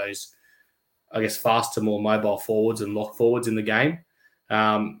lazy with those, I guess, faster, more mobile forwards and lock forwards in the game.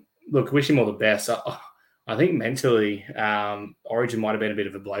 Look, wish him all the best. I think mentally, Origin might have been a bit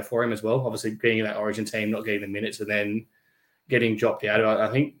of a blow for him as well. Obviously, being in that Origin team, not getting the minutes, and then getting dropped out. I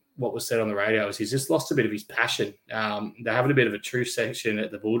think what was said on the radio is he's just lost a bit of his passion. They're having a bit of a true section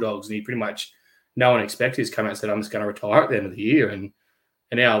at the Bulldogs, and he pretty much, no one expected, he's come out and said, I'm just going to retire at the end of the year. And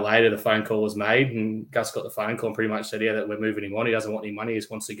an hour later, the phone call was made, and Gus got the phone call and pretty much said, yeah, that we're moving him on. He doesn't want any money, he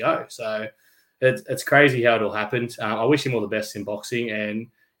just wants to go. So it's crazy how it all happened. I wish him all the best in boxing, and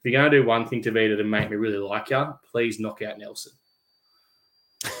if you're going to do one thing to Vita to make me really like you, please knock out Nelson.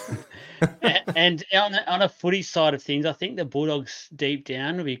 And on a footy side of things, I think the Bulldogs deep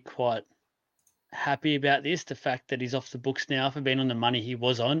down will be quite happy about this. The fact that he's off the books now for being on the money he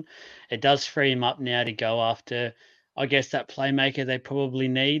was on, it does free him up now to go after, I guess, that playmaker they probably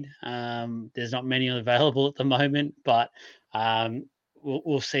need. There's not many available at the moment, but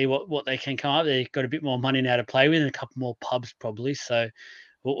we'll see what they can come up. They've got a bit more money now to play with, and a couple more pubs probably. So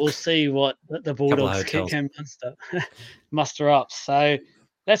we'll see what the Bulldogs can muster up. So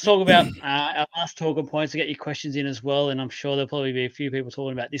let's talk about our last talking points to get your questions in as well. And I'm sure there'll probably be a few people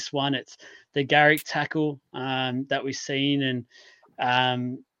talking about this one. It's the Garrick tackle that we've seen.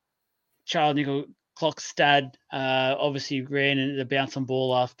 And Charles Nicoll-Klokstad obviously ran into the bounce on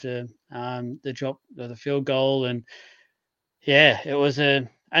ball after the drop of the field goal. And yeah, it was an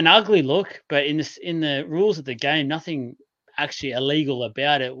ugly look, but in the rules of the game, nothing actually illegal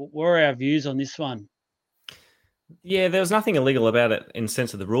about it. What are our views on this one? Yeah, there was nothing illegal about it in the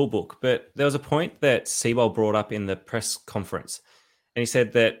sense of the rule book, but there was a point that Sewell brought up in the press conference. And he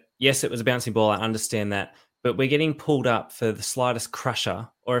said that, yes, it was a bouncing ball. I understand that, but we're getting pulled up for the slightest crusher,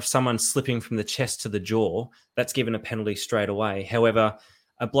 or if someone's slipping from the chest to the jaw, that's given a penalty straight away. However,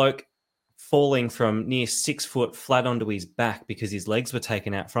 a bloke falling from near 6 foot flat onto his back because his legs were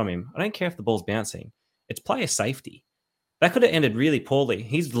taken out from him, I don't care if the ball's bouncing. It's player safety. That could have ended really poorly.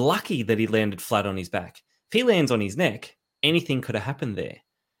 He's lucky that he landed flat on his back. If he lands on his neck, anything could have happened there.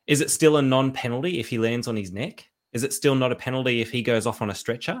 Is it still a non-penalty if he lands on his neck? Is it still not a penalty if he goes off on a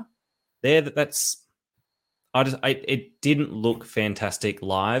stretcher? It didn't look fantastic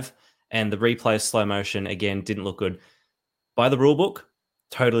live, and the replay slow motion again didn't look good. By the rule book,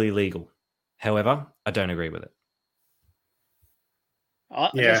 totally legal. However, I don't agree with it.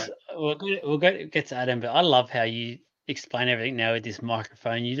 We'll get to Adam, but I love how you explain everything now with this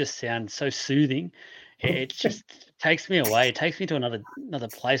microphone. You just sound so soothing. It just takes me away. It takes me to another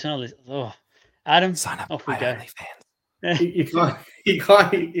place. Adam, sign up, off we go. You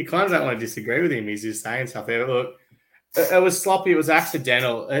kind of don't want to disagree with him. He's just saying stuff there. Look, it was sloppy. It was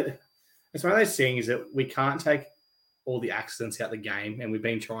accidental. It's one of those things that we can't take all the accidents out of the game, and we've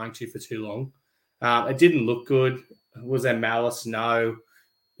been trying to for too long. It didn't look good. Was there malice? No.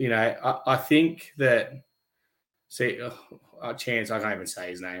 I think that. Chance, I can't even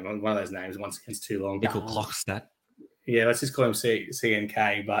say his name. One of those names, once against too long. Nicoll-Klokstad. Yeah, let's just call him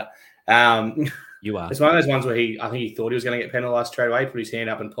CNK. But you are. It's one of those ones where I think he thought he was going to get penalised straight away, put his hand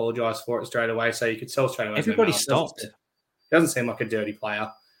up and apologised for it straight away. So you could tell straight away. Everybody stopped. Doesn't seem like a dirty player.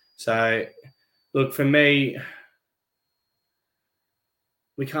 So, look, for me,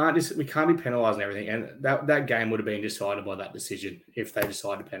 we can't be penalising everything. And that game would have been decided by that decision if they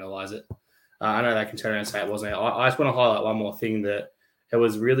decided to penalise it. I know they can turn around and say it wasn't. I just want to highlight one more thing, that it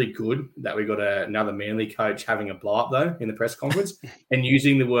was really good that we got another Manly coach having a blow up, though, in the press conference and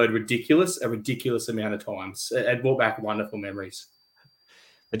using the word ridiculous a ridiculous amount of times. It brought back wonderful memories.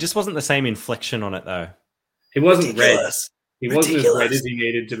 It just wasn't the same inflection on it, though. He wasn't ridiculous. Red. He wasn't as red as he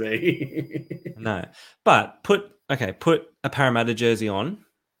needed to be. No. But put a Parramatta jersey on,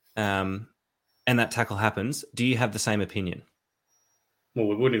 and that tackle happens. Do you have the same opinion? Well,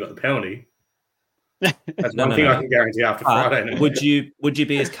 we wouldn't have got the penalty. That's one thing I can guarantee after Friday night. Would you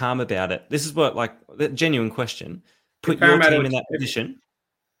be as calm about it? This is what, like, the genuine question. Put your team in that position.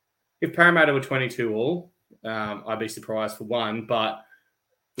 If Parramatta were 22 all, I'd be surprised for one. But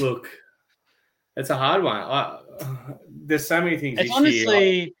look, it's a hard one. There's so many things. It's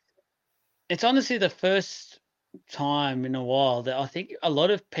honestly the first time in a while that I think a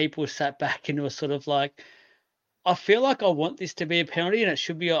lot of people sat back and were sort of like, I feel like I want this to be a penalty and I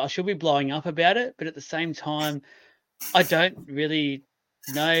should be blowing up about it. But at the same time, I don't really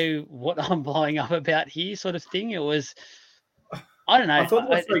know what I'm blowing up about here, sort of thing. It was, I don't know. I thought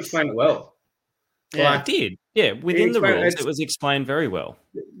the explained it well. Yeah, it did. Yeah, within the rules, it was explained very well.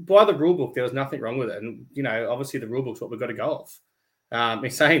 By the rule book, there was nothing wrong with it. And, obviously the rule book's what we've got to go off. In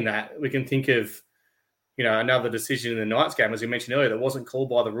saying that, we can think of, another decision in the Knights game, as we mentioned earlier, that wasn't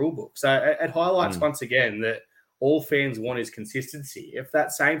called by the rule book. So it highlights once again that all fans want is consistency. If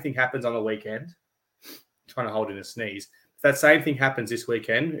that same thing happens on the weekend, trying to hold in a sneeze, if that same thing happens this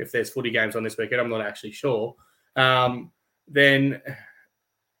weekend, if there's footy games on this weekend, I'm not actually sure, then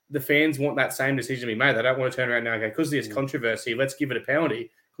the fans want that same decision to be made. They don't want to turn around now and go, because there's controversy, let's give it a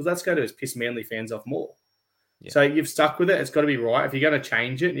penalty, because that's going to piss Manly fans off more. Yeah. So you've stuck with it. It's got to be right. If you're going to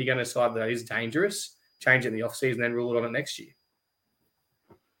change it and you're going to decide that it is dangerous, change it in the off-season, then rule it on it next year.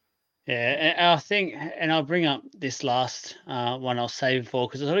 Yeah, and I think, and I'll bring up this last one I'll save for,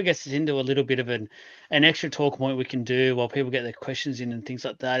 because it sort of gets us into a little bit of an extra talk point we can do while people get their questions in and things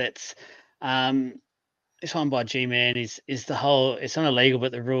like that. It's this one by G-Man is the whole, it's not illegal,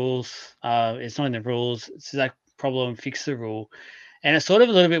 but the rules, it's not in the rules. It's that problem, fix the rule. And it's sort of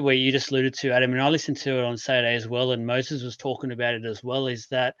a little bit where you just alluded to, Adam, and I listened to it on Saturday as well, and Moses was talking about it as well, is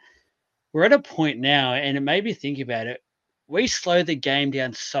that we're at a point now, and it made me think about it, we slow the game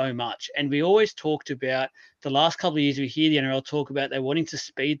down so much. And we always talked about the last couple of years, we hear the NRL talk about they're wanting to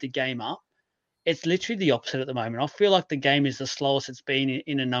speed the game up. It's literally the opposite at the moment. I feel like the game is the slowest it's been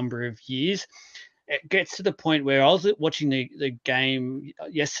in a number of years. It gets to the point where I was watching the game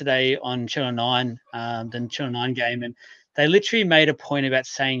yesterday on Channel 9, the Channel 9 game, and they literally made a point about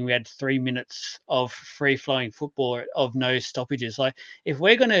saying we had 3 minutes of free-flowing football of no stoppages. Like, if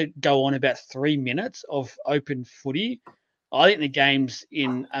we're going to go on about 3 minutes of open footy, I think the game's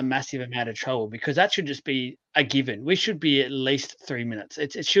in a massive amount of trouble, because that should just be a given. We should be at least 3 minutes.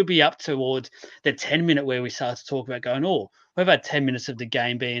 It should be up towards the 10-minute where we start to talk about going, we've had 10 minutes of the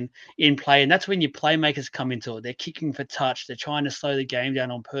game being in play. And that's when your playmakers come into it. They're kicking for touch. They're trying to slow the game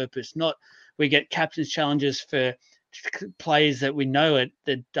down on purpose. Not we get captain's challenges for players that we know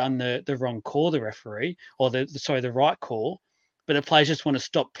they've done the wrong call, the referee, or the right call, but the players just want to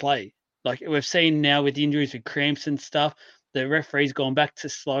stop play. Like we've seen now with injuries with cramps and stuff, the referee's gone back to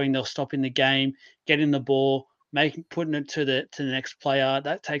slowing. They'll stop in the game, getting the ball, putting it to the next player.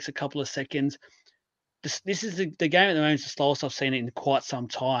 That takes a couple of seconds. This is the game at the moment is the slowest I've seen it in quite some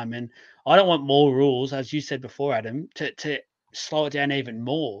time. And I don't want more rules, as you said before, Adam, to slow it down even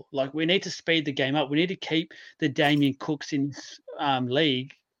more. Like, we need to speed the game up. We need to keep the Damien Cooks in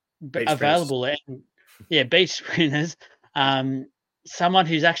league beach available. And, beach sprinters. Someone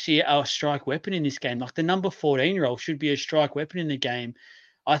who's actually a strike weapon in this game. Like, the number 14-year-old should be a strike weapon in the game.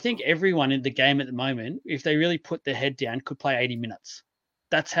 I think everyone in the game at the moment, if they really put their head down, could play 80 minutes.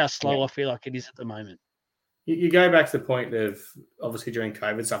 That's how slow I feel like it is at the moment. You go back to the point of, obviously during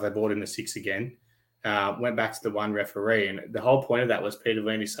COVID stuff, they brought in the 6 again, went back to the 1 referee. And the whole point of that was Peter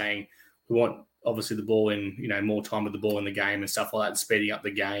Vanney saying, we want obviously the ball in, more time with the ball in the game and stuff like that, and speeding up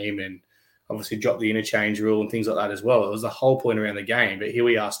the game, and obviously drop the interchange rule and things like that as well. It was the whole point around the game, but here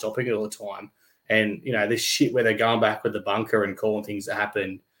we are stopping it all the time. And, this shit where they're going back with the bunker and calling things that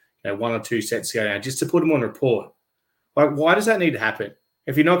happened, 1 or 2 sets ago now, just to put them on report. Like, why does that need to happen?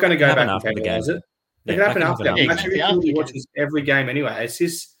 If you're not going to go back and penalise it, it can happen after. Everybody watches every game anyway.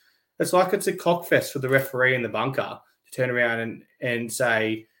 It's like it's a cockfest for the referee in the bunker to turn around and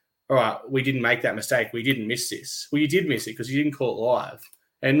say, all right, we didn't make that mistake. We didn't miss this. Well, you did miss it because you didn't call it live.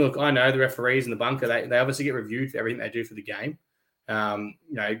 And look, I know the referees in the bunker, they obviously get reviewed for everything they do for the game.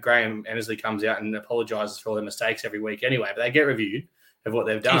 Graham Annesley comes out and apologises for all their mistakes every week anyway, but they get reviewed of what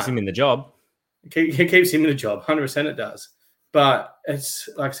they've done. Keeps him in the job. It keeps him in the job, 100% it does. But it's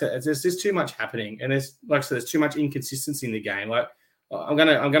like I said, there's just too much happening, and there's too much inconsistency in the game. Like I'm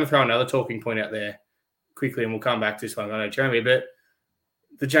gonna throw another talking point out there quickly, and we'll come back to this one. I know Jeremy, but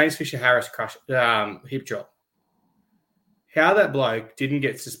the James Fisher-Harris hip drop. How that bloke didn't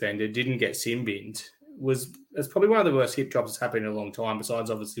get suspended, didn't get sin binned, it's probably one of the worst hip drops that's happened in a long time, besides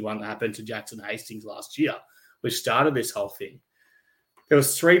obviously one that happened to Jackson Hastings last year, which started this whole thing. There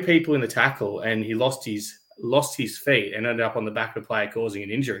was 3 people in the tackle, and he lost his feet and ended up on the back of the player, causing an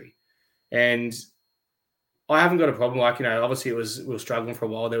injury. And I haven't got a problem. Like, obviously we were struggling for a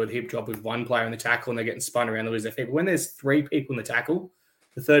while there with hip drop with one player in the tackle and they're getting spun around to lose their feet. But when there's 3 people in the tackle,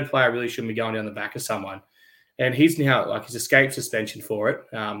 the third player really shouldn't be going down the back of someone. And he's now, he's escaped suspension for it,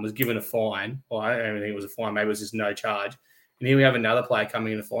 was given a fine. Well, I don't even think it was a fine. Maybe it was just no charge. And here we have another player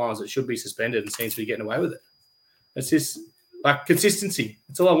coming in the finals that should be suspended and seems to be getting away with it. It's just consistency.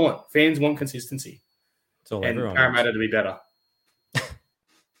 That's all I want. Fans want consistency. That's all everyone wants. And Parramatta to be better.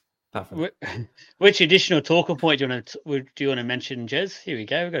 Which additional talking point do you want to mention, Jez? Here we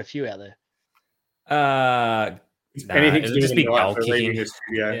go. We've got a few out there. It'll just be goal kicking. It'd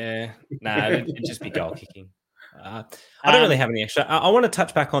just be goal kicking. I don't really have any extra. I want to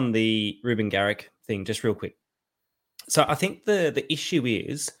touch back on the Ruben Garrick thing just real quick. So I think the issue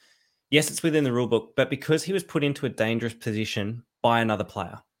is, yes, it's within the rule book, but because he was put into a dangerous position by another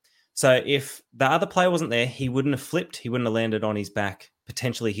player. So if the other player wasn't there, he wouldn't have flipped. He wouldn't have landed on his back,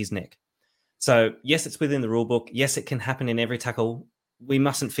 potentially his neck. So yes, it's within the rule book. Yes, it can happen in every tackle. We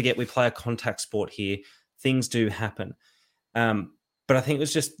mustn't forget we play a contact sport here. Things do happen. But I think it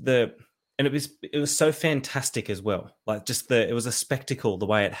was just it was so fantastic as well. It was a spectacle the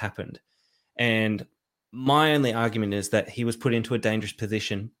way it happened. And my only argument is that he was put into a dangerous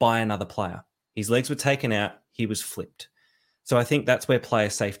position by another player. His legs were taken out. He was flipped. So I think that's where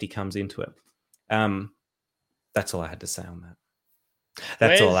player safety comes into it. That's all I had to say on that.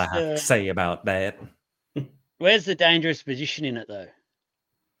 That's all I have to say about that. Where's the dangerous position in it, though?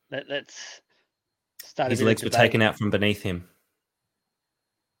 Let's start. His legs were taken out from beneath him.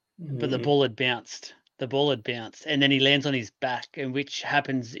 But the ball had bounced. And then he lands on his back, and which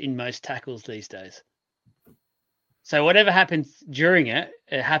happens in most tackles these days. So whatever happens during it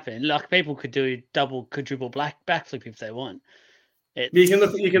happened. Like, people could do double, quadruple backflip if they want. You can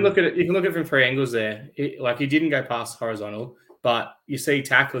look at it from 3 angles there. He didn't go past horizontal, but you see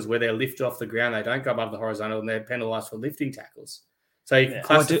tackles where they're lifted off the ground. They don't go above the horizontal, and they're penalised for lifting tackles. So you can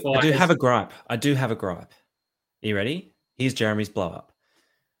classify. I do have a gripe. Are you ready? Here's Jeremy's blow up.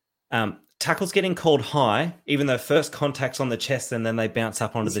 Tackles getting called high, even though first contact's on the chest and then they bounce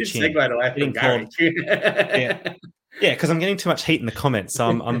up onto the chin. Yeah, because I'm getting too much heat in the comments, so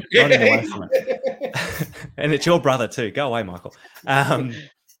I'm running away from it. And it's your brother too. Go away, Michael.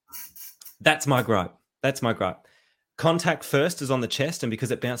 That's my gripe. Contact first is on the chest, and because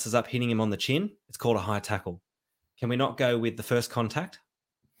it bounces up, hitting him on the chin, it's called a high tackle. Can we not go with the first contact?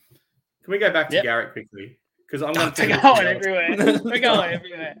 Can we go back to Garrick quickly? Because I'm going to go everywhere. We're going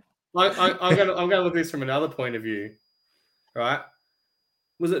everywhere. I'm going to look at this from another point of view, right?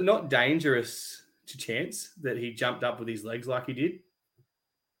 Was it not dangerous to Chance that he jumped up with his legs like he did?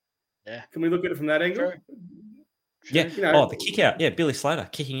 Yeah. Can we look at it from that angle? Yeah. The kick out. Yeah, Billy Slater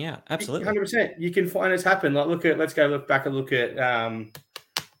kicking out. Absolutely. 100%. You can find it's happened. Let's go look back and look at what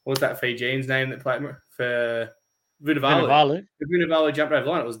was that Fijian's name that played for Vunivalu. If Vunivalu jumped over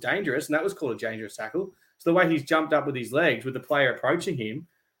the line, it was dangerous, and that was called a dangerous tackle. So the way he's jumped up with his legs, with the player approaching him,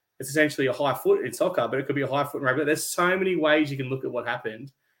 it's essentially a high foot in soccer, but it could be a high foot in rugby. There's so many ways you can look at what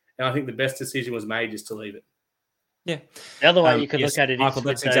happened, and I think the best decision was made just to leave it. Yeah. The other way you could look at it is, Michael,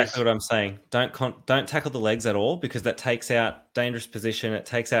 that's exactly what I'm saying. Don't tackle the legs at all, because that takes out dangerous position. It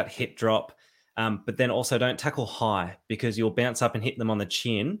takes out hip drop. But then also don't tackle high, because you'll bounce up and hit them on the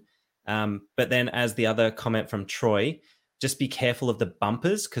chin. But then, as the other comment from Troy, just be careful of the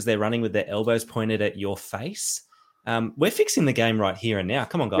bumpers, because they're running with their elbows pointed at your face. We're fixing the game right here and now.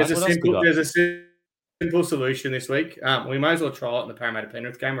 Come on, guys. There's a simple solution this week. We might as well try it in the Parramatta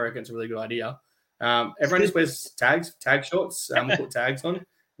Penrith game. I reckon it's a really good idea. Everyone just wears tag shorts. We'll put tags on,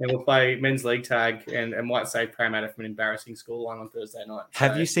 and we'll play men's league tag and might save Parramatta from an embarrassing scoreline on Thursday night.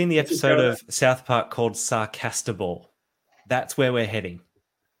 Have you seen the episode of South Park called Sarcastable? That's where we're heading.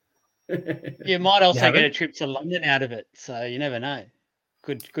 You might also get a trip to London out of it, so you never know.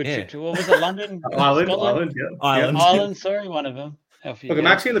 Good trip to, what was it, London? Ireland, sorry, one of them. Look, I'm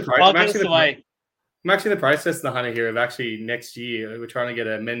actually in the process. I'm actually in the process of the hunter here of actually next year. We're trying to get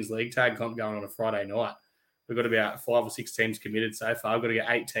a men's league tag comp going on a Friday night. We've got about 5 or 6 teams committed so far. I've got to get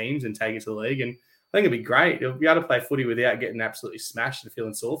 8 teams and take it to the league. And I think it'd be great. You'll be able to play footy without getting absolutely smashed and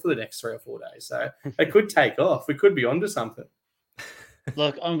feeling sore for the next 3 or 4 days. So it could take off. We could be onto something.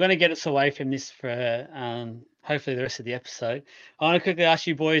 Look, I'm going to get us away from this for hopefully the rest of the episode. I want to quickly ask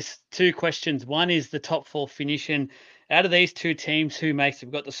you boys 2 questions. One is the top 4 finish, and out of these 2 teams, who makes it?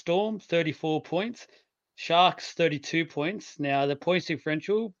 We've got the Storm, 34 points, Sharks, 32 points. Now, the points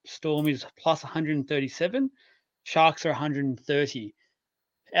differential, Storm is plus 137, Sharks are 130.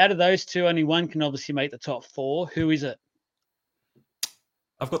 Out of those 2, only one can obviously make the top 4. Who is it?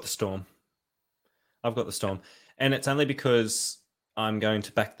 I've got the Storm. And it's only because I'm going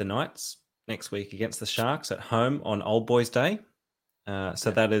to back the Knights next week against the Sharks at home on Old Boys Day.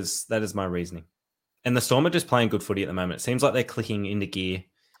 So that is my reasoning. And the Storm are just playing good footy at the moment. It seems like they're clicking into gear,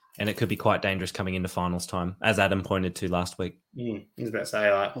 and it could be quite dangerous coming into finals time, as Adam pointed to last week. I was about to say,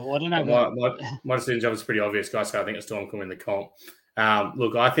 Well, I don't know. my decision job is pretty obvious, guys. So I think the Storm can win the comp.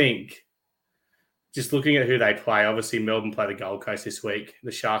 Look, I think just looking at who they play, obviously Melbourne play the Gold Coast this week.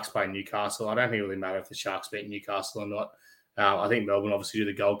 The Sharks play Newcastle. I don't think it really matters if the Sharks beat Newcastle or not. I think Melbourne obviously do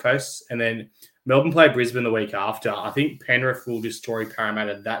the Gold Coast. And then Melbourne play Brisbane the week after. I think Penrith will destroy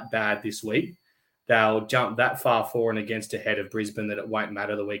Parramatta that bad this week. They'll jump that far forward and against ahead of Brisbane that it won't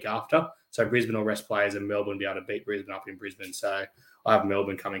matter the week after. So Brisbane will rest players and Melbourne will be able to beat Brisbane up in Brisbane. So I have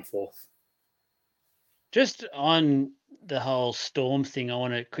Melbourne coming fourth. Just on the whole Storm thing, I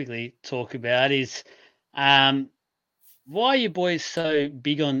want to quickly talk about is why are you boys so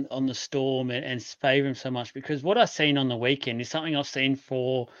big on the Storm and favour them so much? Because what I've seen on the weekend is something I've seen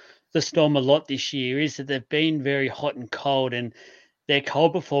for the Storm a lot this year is that they've been very hot and cold, and their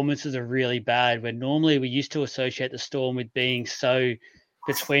cold performances are really bad, where normally we used to associate the Storm with being so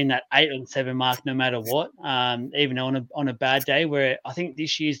between that 8 and 7 mark no matter what, even on a bad day, where I think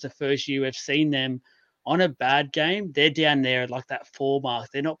this year's the first year we've seen them on a bad game. They're down there at like that 4 mark.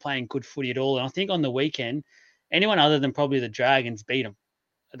 They're not playing good footy at all. And I think on the weekend, anyone other than probably the Dragons beat them.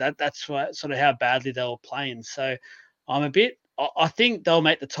 That's what, sort of how badly they were playing. So I think they'll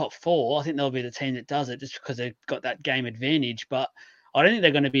make the top 4. I think they'll be the team that does it just because they've got that game advantage. But I don't think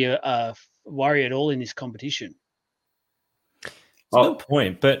they're going to be a worry at all in this competition. It's a good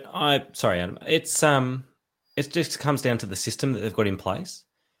point, but sorry, Adam. It just comes down to the system that they've got in place.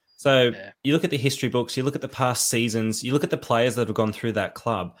 So You look at the history books, you look at the past seasons, you look at the players that have gone through that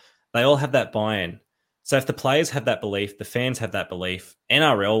club. They all have that buy-in. So if the players have that belief, the fans have that belief,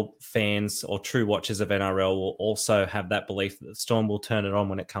 NRL fans or true watchers of NRL will also have that belief that the Storm will turn it on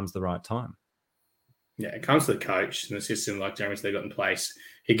when it comes the right time. Yeah, it comes to the coach and the system like Jeremy said they got in place.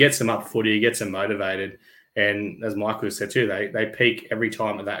 He gets them up footy, he gets them motivated. And as Michael said too, they peak every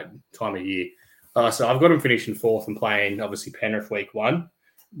time at that time of year. So I've got them finishing fourth and playing, obviously, Penrith week 1.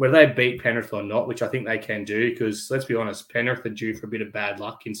 Whether they beat Penrith or not, which I think they can do, because let's be honest, Penrith are due for a bit of bad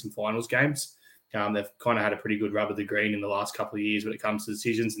luck in some finals games. They've kind of had a pretty good rub of the green in the last couple of years when it comes to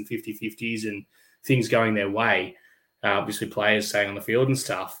decisions and 50-50s and things going their way. Obviously, players staying on the field and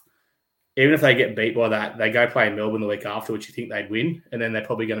stuff. Even if they get beat by that, they go play in Melbourne the week after, which you think they'd win. And then they're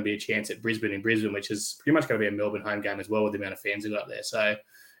probably going to be a chance at Brisbane in Brisbane, which is pretty much going to be a Melbourne home game as well with the amount of fans they've got up there. So,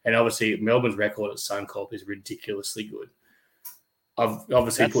 and obviously, Melbourne's record at Suncorp is ridiculously good. I've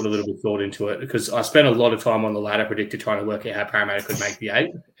obviously put a little bit of thought into it because I spent a lot of time on the ladder predictor trying to work out how Parramatta could make the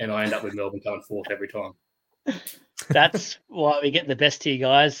 8, and I end up with Melbourne coming fourth every time. That's why we get the best here,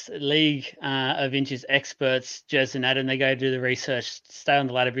 guys. League of Inches experts, Jez and Adam, they go do the research, stay on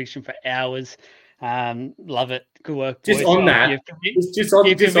the ladder prediction for hours. Love it. Good work, boys. Just on that, just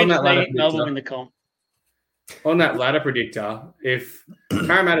on that ladder predictor. Melbourne win the comp. On that ladder predictor, if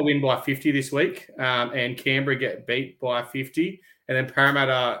Parramatta win by 50 this week and Canberra get beat by 50, and then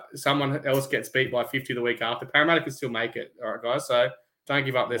Parramatta, someone else gets beat by 50 the week after, Parramatta can still make it. All right, guys. So don't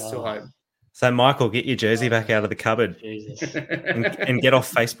give up. There's still hope. So, Michael, get your jersey back out of the cupboard and get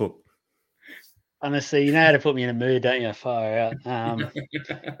off Facebook. Honestly, you know how to put me in a mood, don't you? Far out.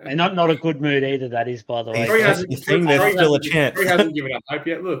 And not a good mood either, that is, by the way. You think there's still a chance. He hasn't given up hope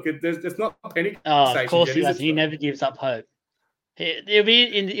yet. Look, there's not a penny. Oh, of course he doesn't. He never gives up hope. It'll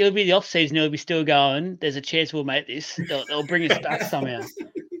be the off season. It'll be still going. There's a chance we'll make this. They'll bring us back somehow.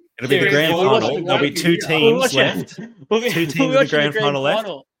 It'll be the grand final. There'll be 2 teams left. 2 teams in the grand final left.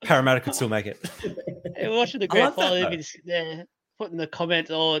 Parramatta could still make it. We're watching the grand final. They're putting the comment,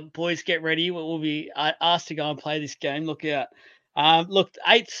 boys, get ready. We'll be asked to go and play this game. Look out. Look,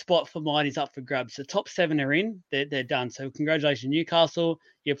 8th spot for mine is up for grabs. The top 7 are in. They're done. So congratulations, Newcastle.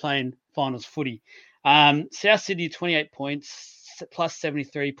 You're playing finals footy. South Sydney, 28 points, plus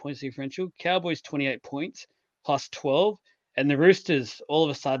 73 points differential. Cowboys, 28 points, plus 12. And the Roosters, all of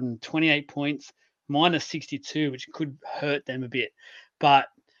a sudden, 28 points, minus 62, which could hurt them a bit. But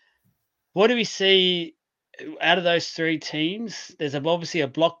what do we see out of those 3 teams? There's obviously a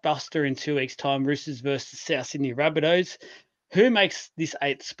blockbuster in 2 weeks' time, Roosters versus South Sydney Rabbitohs. who makes this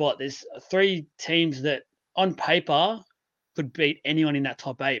 8th spot? There's 3 teams that on paper could beat anyone in that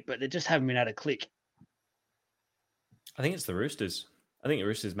top 8, but they just haven't been able to click. I think it's the Roosters. I think the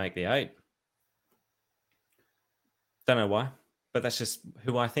Roosters make the 8. Don't know why, but that's just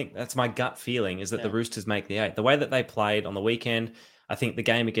who I think. That's my gut feeling, is that the Roosters make the 8. The way that they played on the weekend, I think the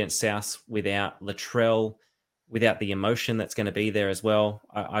game against South without Latrell, without the emotion that's going to be there as well,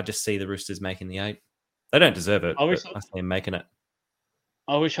 I just see the Roosters making the 8. They don't deserve it, but I see them making it.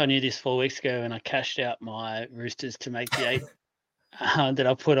 I wish I knew this 4 weeks ago and I cashed out my Roosters to make the 8 that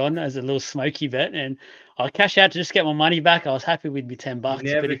I put on as a little smoky bet, and I cashed out to just get my money back. I was happy with me $10, but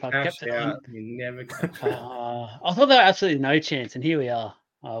if I kept it on, you never cashed out. I thought there was absolutely no chance, and here we are.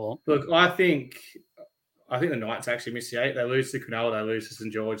 Oh well. Look, I think the Knights actually miss the 8. They lose to Cronulla, they lose to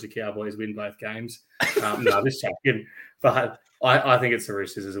St George. The Cowboys win both games. No, just checking. But I think it's the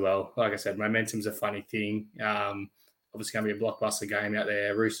Roosters as well. Like I said, momentum's a funny thing. Obviously going to be a blockbuster game out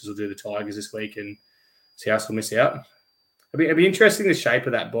there. Roosters will do the Tigers this week, and South will miss out. It'd be interesting the shape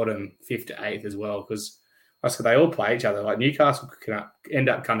of that bottom 5th to 8th as well, because like I said, they all play each other. Like Newcastle can end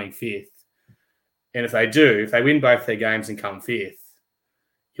up coming 5th. And if they win both their games and come 5th,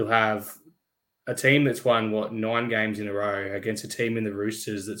 you'll have a team that's won, 9 games in a row against a team in the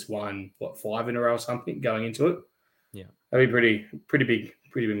Roosters that's won, 5 in a row or something going into it. Yeah. That'd be pretty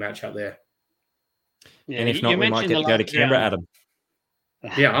big match up there. Yeah, and if not, we might get to go to Canberra, Adam.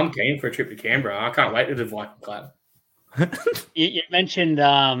 Yeah, I'm keen for a trip to Canberra. I can't wait to the Viking Club. You mentioned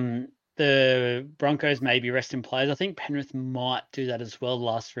the Broncos maybe resting players. I think Penrith might do that as well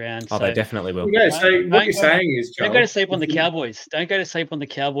last round. Oh, they definitely will. Yeah, so what you're saying is, Joel, don't go to sleep on the Cowboys. Don't go to sleep on the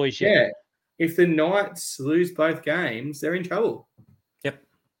Cowboys yet. Yeah, if the Knights lose both games, they're in trouble. Yep.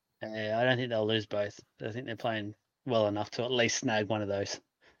 Yeah, I don't think they'll lose both. I think they're playing well enough to at least snag one of those.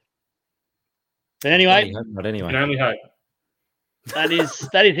 But anyway, not anyway. Can only hope. That is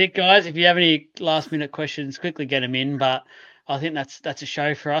it, guys. If you have any last minute questions, quickly get them in. But I think that's a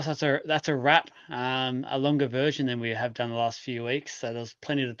show for us. That's a wrap. A longer version than we have done the last few weeks. So there's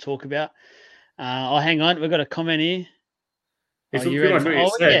plenty to talk about. Hang on, we've got a comment here. It's pretty much what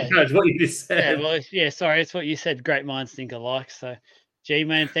you said. Yeah. No, it's what you just said. Sorry, it's what you said. Great minds think alike. So,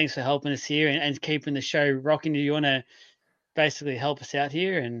 G-Man, thanks for helping us here and keeping the show rocking. You want to basically help us out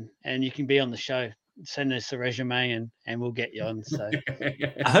here, and you can be on the show. Send us a resume and we'll get you on. So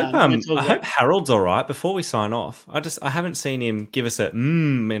I hope Harold's all right before we sign off. I haven't seen him give us a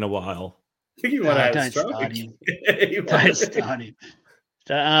in a while. I think you want to have don't start him. Don't start him.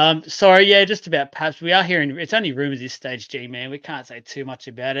 So, sorry, just about perhaps we are hearing it's only rumours at this stage, G-Man. We can't say too much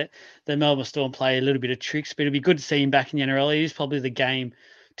about it. The Melbourne Storm play a little bit of tricks, but it'd be good to see him back in the NRL. He is probably the game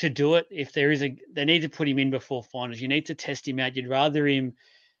to do it. If they need to put him in before finals. You need to test him out. You'd rather him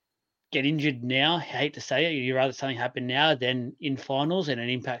get injured now. I hate to say it. You'd rather something happen now than in finals, and it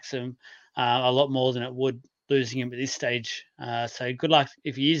impacts them a lot more than it would losing him at this stage. So good luck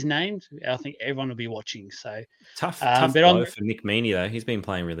if he is named. I think everyone will be watching. So tough blow for Nick Meaney though. He's been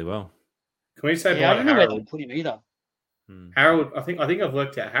playing really well. Can we say? I don't know where they put him either. Harold, I think I've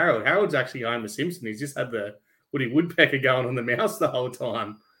worked out Harold. Harold's actually Homer Simpson. He's just had the Woody Woodpecker going on the mouse the whole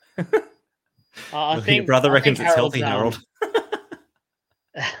time. I think your brother reckons it's healthy, Harold.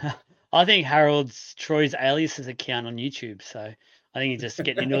 I think Harold's Troy's Alias's account on YouTube. So I think he's just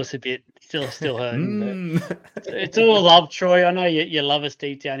getting into us a bit, still hurting. But it's all love, Troy. I know you love us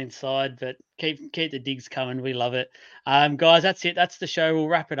deep down inside, but keep the digs coming. We love it. Guys, that's it. That's the show. We'll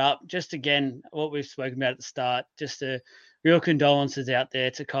wrap it up. Just again, what we've spoken about at the start, just a real condolences out there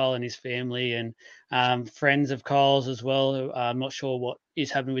to Kyle and his family and friends of Kyle's as well. I'm not sure what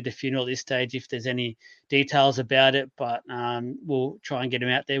is happening with the funeral at this stage, if there's any details about it, but we'll try and get him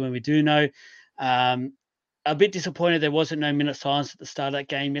out there when we do know. A bit disappointed there wasn't no minute silence at the start of that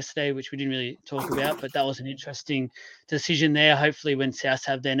game yesterday, which we didn't really talk about, but that was an interesting decision there. Hopefully when South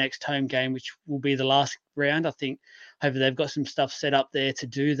have their next home game, which will be the last round, I think hopefully they've got some stuff set up there to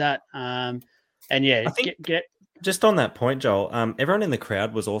do that. And yeah, I think just on that point, Joel, everyone in the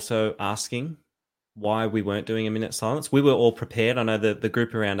crowd was also asking why we weren't doing a minute silence. We were all prepared. I know the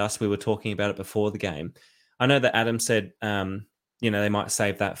group around us, we were talking about it before the game. I know that Adam said, they might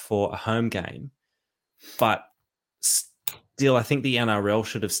save that for a home game. But still, I think the NRL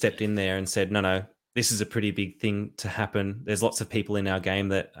should have stepped in there and said, no, this is a pretty big thing to happen. There's lots of people in our game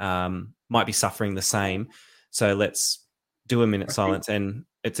that might be suffering the same. So let's do a minute silence. And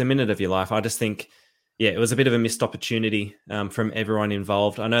it's a minute of your life. I just think, it was a bit of a missed opportunity from everyone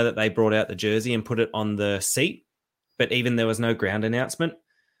involved. I know that they brought out the jersey and put it on the seat, but even there was no ground announcement.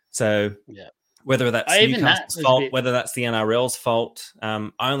 So Whether that's Even that Newcastle's was a fault, bit- whether that's the NRL's fault. I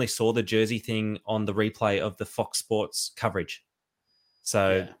only saw the jersey thing on the replay of the Fox Sports coverage.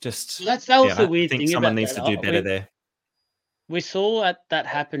 So just Well, that was the I weird think thing someone about needs that. to do better there. We saw that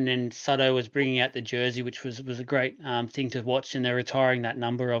happen, and Sutto was bringing out the jersey, which was a great thing to watch, and they're retiring that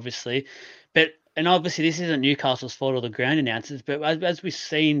number, obviously. And obviously this isn't Newcastle's fault or the ground announcers, but as we've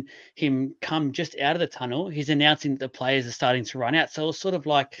seen him come just out of the tunnel, he's announcing that the players are starting to run out. So it was sort of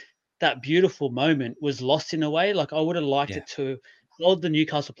like that beautiful moment was lost in a way. Like I would have liked it to hold the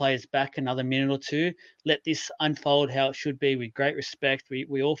Newcastle players back another minute or two, let this unfold how it should be with great respect.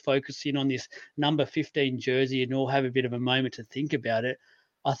 We all focus in on this number 15 jersey and all have a bit of a moment to think about it.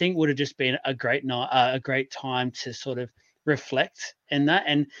 I think would have just been a great night, a great time to sort of reflect in that.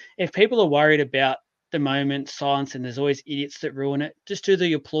 And if people are worried about the moment silence and there's always idiots that ruin it, just do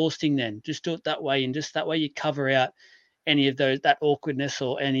the applause thing then. Just do it that way, and just that way you cover out any of that awkwardness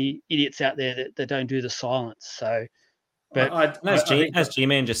or any idiots out there that don't do the silence. So, but as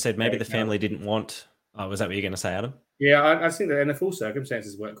G-Man just said, maybe the family didn't want. Oh, was that what you're going to say, Adam? Yeah, I think that in the full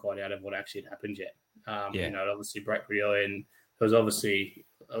circumstances weren't quite out of what actually had happened yet. It obviously broke pretty early, and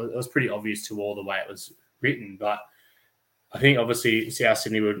it was pretty obvious to all the way it was written. But I think obviously South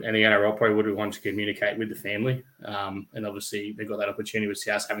Sydney and the NRL probably would have wanted to communicate with the family, and obviously they got that opportunity with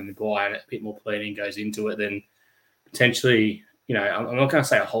South having the bye, and a bit more planning goes into it than potentially. I'm not going to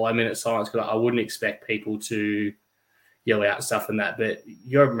say a whole minute silence because I wouldn't expect people to yell out stuff and that. But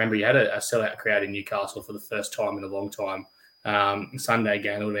you got to remember, you had a sellout crowd in Newcastle for the first time in a long time. Sunday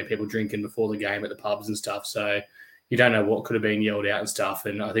game, there would have been people drinking before the game at the pubs and stuff. So you don't know what could have been yelled out and stuff.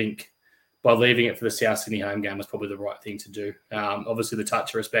 And I think by leaving it for the South Sydney home game was probably the right thing to do. Obviously, the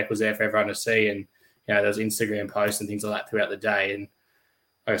touch of respect was there for everyone to see. And, there's Instagram posts and things like that throughout the day. And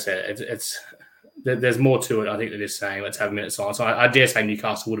like I said, there's more to it, I think, than just saying, let's have a minute silence. I dare say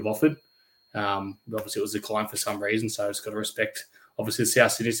Newcastle would have offered. Obviously, it was declined for some reason, so it's got to respect, obviously, the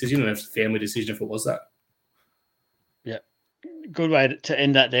South Sydney decision, and it's a family decision if it was that. Yeah, good way to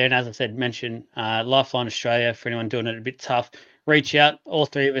end that there. And as I said, mention Lifeline Australia for anyone doing it a bit tough. Reach out. All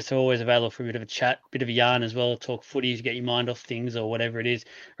three of us are always available for a bit of a chat, bit of a yarn as well, talk footy, get your mind off things or whatever it is.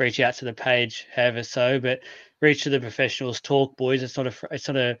 Reach out to the page, however so, but reach to the professionals, talk, boys. It's not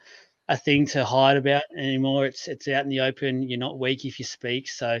a thing to hide about anymore. It's out in the open. You're not weak if you speak.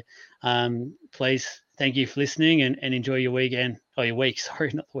 So please, thank you for listening and enjoy your weekend. Or your week,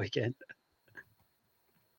 sorry, not the weekend.